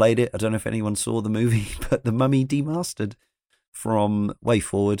anyone played it. I don't know if anyone saw the movie, but The Mummy Demastered from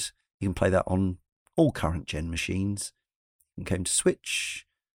WayForward. You can play that on all current gen machines. It came to Switch,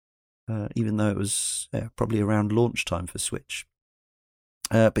 even though it was probably around launch time for Switch.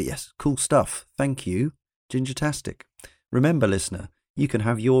 But yes, cool stuff. Thank you, Gingertastic. Remember, listener, you can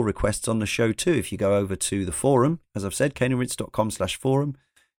have your requests on the show too if you go over to the forum. As I've said, caneandrinse.com/forum.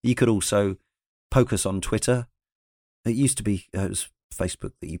 You could also poke us on Twitter. It used to be it was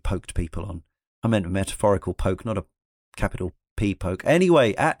Facebook that you poked people on. I meant a metaphorical poke, not a capital P poke.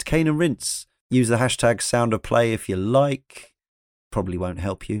 Anyway, at Cane and Rinse. Use the hashtag #SoundOfPlay if you like. Probably won't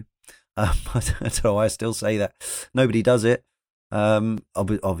help you. I don't know why I still say that. Nobody does it.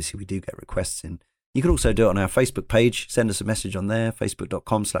 Obviously, we do get requests in. You can also do it on our Facebook page. Send us a message on there,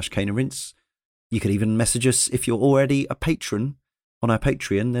 facebook.com/caneandrinse. You could even message us if you're already a patron on our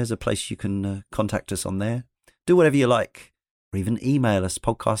Patreon. There's a place you can contact us on there. Do whatever you like. Or even email us,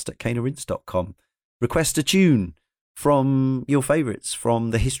 podcast@caneandrinse.com. Request a tune from your favourites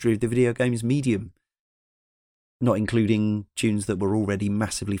from the history of the video games medium. Not including tunes that were already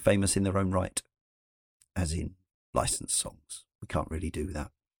massively famous in their own right. As in licensed songs. We can't really do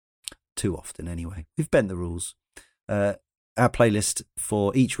that. Too often anyway. We've bent the rules. Our playlist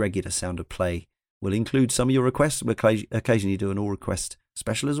for each regular Sound of Play will include some of your requests. We'll occasionally do an all request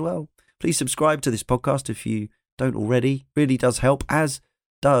special as well. Please subscribe to this podcast if you don't already. Really does help, as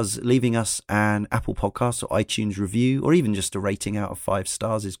does leaving us an Apple Podcast or iTunes review, or even just a rating out of 5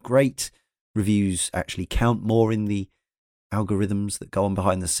 stars is great. Reviews actually count more in the algorithms that go on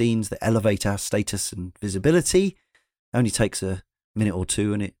behind the scenes that elevate our status and visibility. It only takes a minute or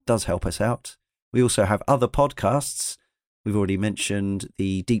two, and it does help us out. We also have other podcasts. We've already mentioned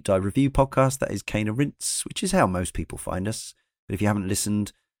the Deep Dive Review podcast. That is Cane and Rinse, which is how most people find us. But if you haven't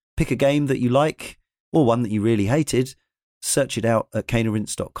listened, pick a game that you like or one that you really hated, search it out at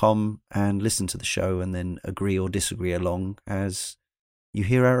caneandrinse.com and listen to the show, and then agree or disagree along as you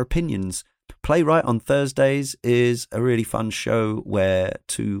hear our opinions. Playwright on Thursdays is a really fun show where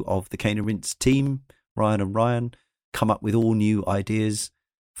 2 of the Cane and Rinse team, Ryan and Ryan, come up with all new ideas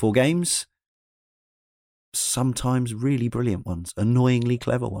for games. Sometimes really brilliant ones, annoyingly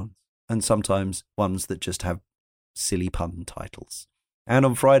clever ones, and sometimes ones that just have silly pun titles. And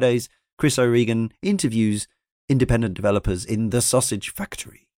on Fridays, Chris O'Regan interviews independent developers in the Sausage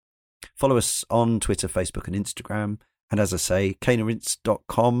Factory. Follow us on Twitter, Facebook and Instagram. And as I say,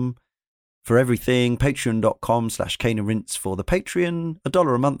 caneandrinse.com for everything, patreon.com/caneandrinse for the Patreon.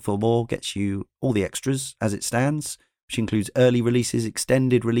 $1 a month or more gets you all the extras as it stands, which includes early releases,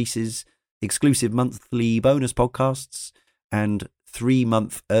 extended releases, exclusive monthly bonus podcasts, and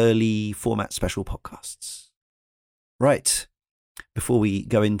 3-month early format special podcasts. Right. Before we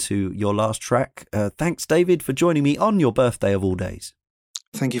go into your last track, thanks, David, for joining me on your birthday of all days.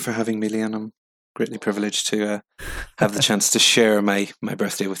 Thank you for having me, Leon. I'm greatly privileged to have the chance to share my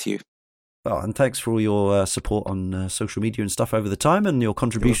birthday with you. Oh, and thanks for all your support on social media and stuff over the time, and your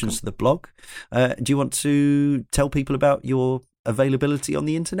contributions to the blog. Do you want to tell people about your availability on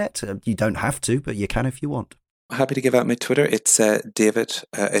the internet? You don't have to, but you can if you want. Happy to give out my Twitter. It's David.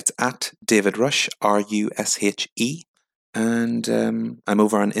 It's at David Rush, RUSHE. And I'm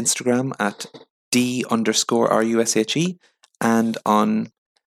over on Instagram at D_RUSHE, and on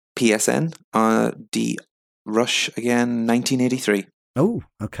PSN, D Rush again, 1983. Oh,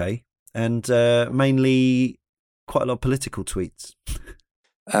 okay. And mainly quite a lot of political tweets.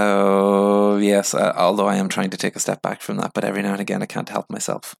 Oh, yes. Although I am trying to take a step back from that, but every now and again I can't help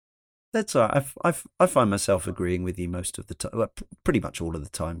myself. That's all right. I find myself agreeing with you most of the time, well, pretty much all of the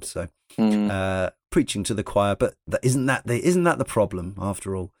time. So preaching to the choir, but isn't that the problem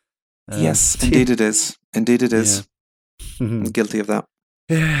after all? Yes, indeed it is. Indeed it is. Yeah. I'm guilty of that.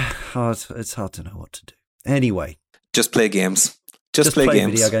 Yeah, it's hard to know what to do. Anyway, just play games. Just play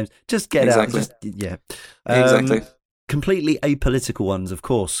games. Video games. Just get exactly. out. Yeah. Exactly. Completely apolitical ones, of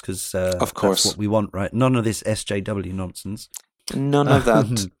course, because that's what we want, right? None of this SJW nonsense. None of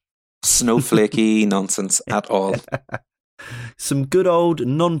that snowflakey nonsense at all. Some good old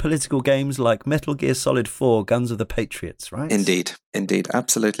non-political games like Metal Gear Solid 4, Guns of the Patriots, right? Indeed,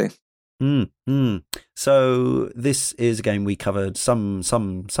 absolutely. So this is a game we covered some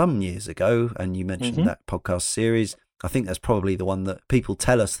years ago, and you mentioned that podcast series. I think that's probably the one that people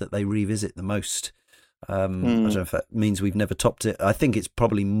tell us that they revisit the most. I don't know if that means we've never topped it. I think it's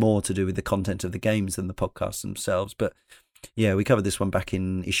probably more to do with the content of the games than the podcasts themselves. But yeah, we covered this one back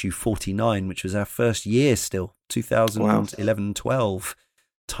in issue 49, which was our first year still, 2011-12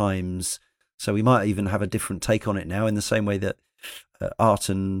 times. So we might even have a different take on it now, in the same way that art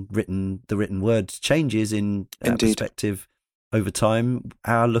and the written word changes in Indeed. perspective over time,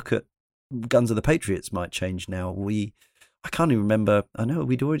 our look at Guns of the Patriots might change now. I can't even remember.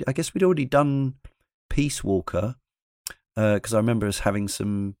 I guess we'd already done Peace Walker, because I remember us having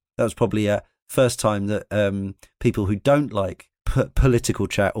some. That was probably a first time that people who don't like political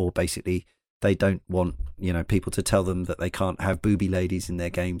chat, or basically they don't want people to tell them that they can't have booby ladies in their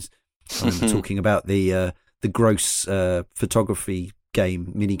games. I remember talking about the gross photography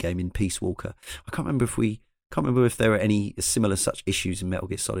mini game in Peace Walker. I can't remember if there were any similar such issues in Metal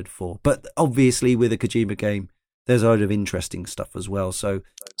Gear Solid 4. But obviously, with a Kojima game, there's a lot of interesting stuff as well. So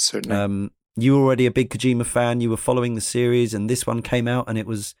certainly. You were already a big Kojima fan. You were following the series, and this one came out, and it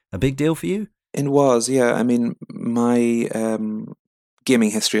was a big deal for you? It was, yeah. I mean, my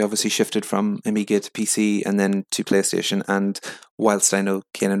gaming history obviously shifted from Amiga to PC and then to PlayStation. And whilst I know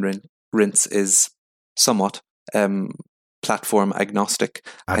Kane Rince is somewhat platform agnostic,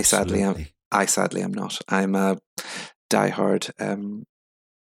 Absolutely. I sadly am not. I'm a diehard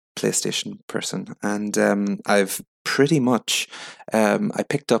PlayStation person, and I've pretty much I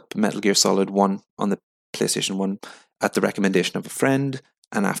picked up Metal Gear Solid 1 on the PlayStation 1 at the recommendation of a friend,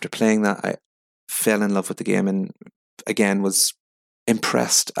 and after playing that I fell in love with the game, and again was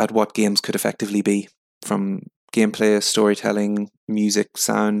impressed at what games could effectively be, from gameplay, storytelling, music,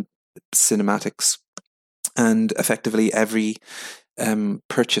 sound, cinematics, and effectively every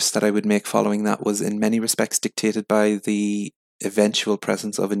purchase that I would make following that was in many respects dictated by the eventual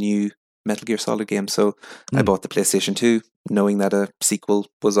presence of a new Metal Gear Solid game. So I bought the PlayStation 2 knowing that a sequel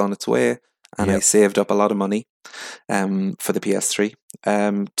was on its way, and I saved up a lot of money for the PS3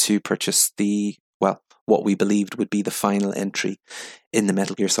 to purchase what we believed would be the final entry in the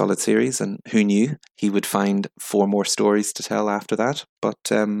Metal Gear Solid series. And who knew he would find 4 more stories to tell after that.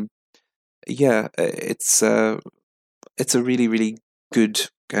 But it's a really, really good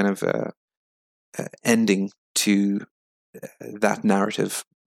kind of ending to that narrative,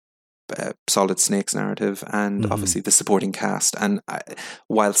 Solid Snake's narrative, and obviously the supporting cast. And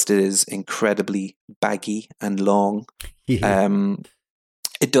whilst it is incredibly baggy and long, he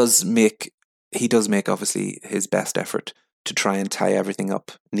does make obviously his best effort to try and tie everything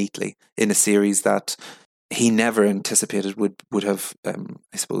up neatly in a series that he never anticipated would have,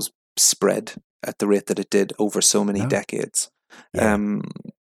 I suppose, spread at the rate that it did over so many decades.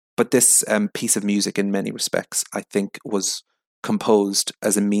 But this piece of music, in many respects, I think was composed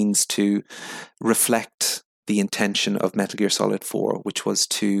as a means to reflect the intention of Metal Gear Solid 4, which was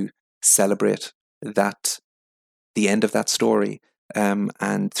to celebrate the end of that story.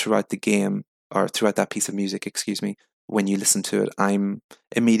 And throughout the game, or throughout that piece of music, when you listen to it, I'm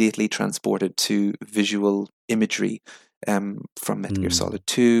immediately transported to visual imagery from Metal Gear Solid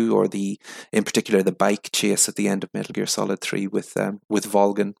 2, or in particular the bike chase at the end of Metal Gear Solid 3 with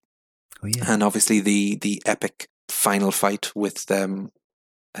Volgan. Oh, yeah. And obviously the epic final fight with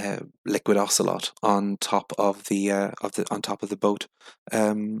Liquid Ocelot on top of the boat.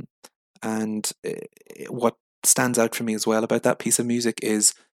 And what stands out for me as well about that piece of music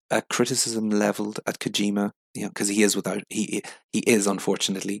is a criticism leveled at Kojima, because he is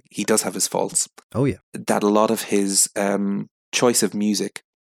unfortunately, he does have his faults. Oh yeah. That a lot of his choice of music,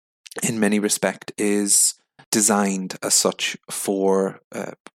 in many respects, is designed as such for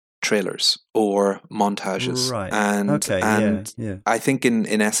trailers or montages. Right. And yeah. I think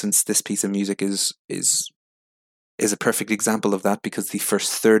in essence, this piece of music is a perfect example of that, because the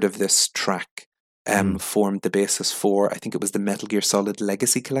first third of this track formed the basis for, I think it was the Metal Gear Solid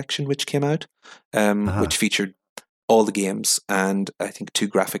Legacy Collection, which came out, which featured all the games and I think 2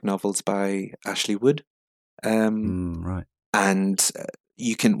 graphic novels by Ashley Wood. Right. And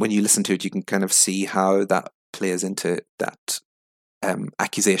you can, when you listen to it, you can kind of see how that plays into that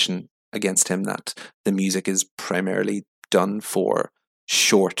accusation against him that the music is primarily done for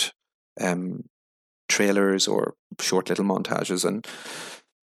short trailers or short little montages,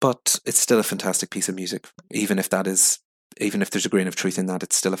 but it's still a fantastic piece of music. Even if there's a grain of truth in that,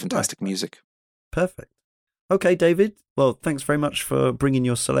 it's still a fantastic music. Perfect. Okay, David. Well, thanks very much for bringing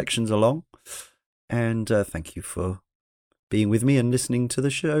your selections along, and thank you for being with me and listening to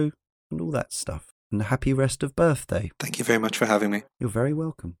the show and all that stuff. And happy rest of birthday. Thank you very much for having me. You're very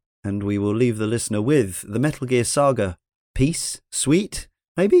welcome. And we will leave the listener with the Metal Gear Saga Peace, Sweet,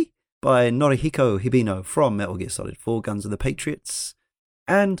 maybe, by Norihiko Hibino from Metal Gear Solid 4 Guns of the Patriots.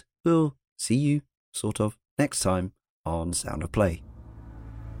 And we'll see you, sort of, next time on Sound of Play.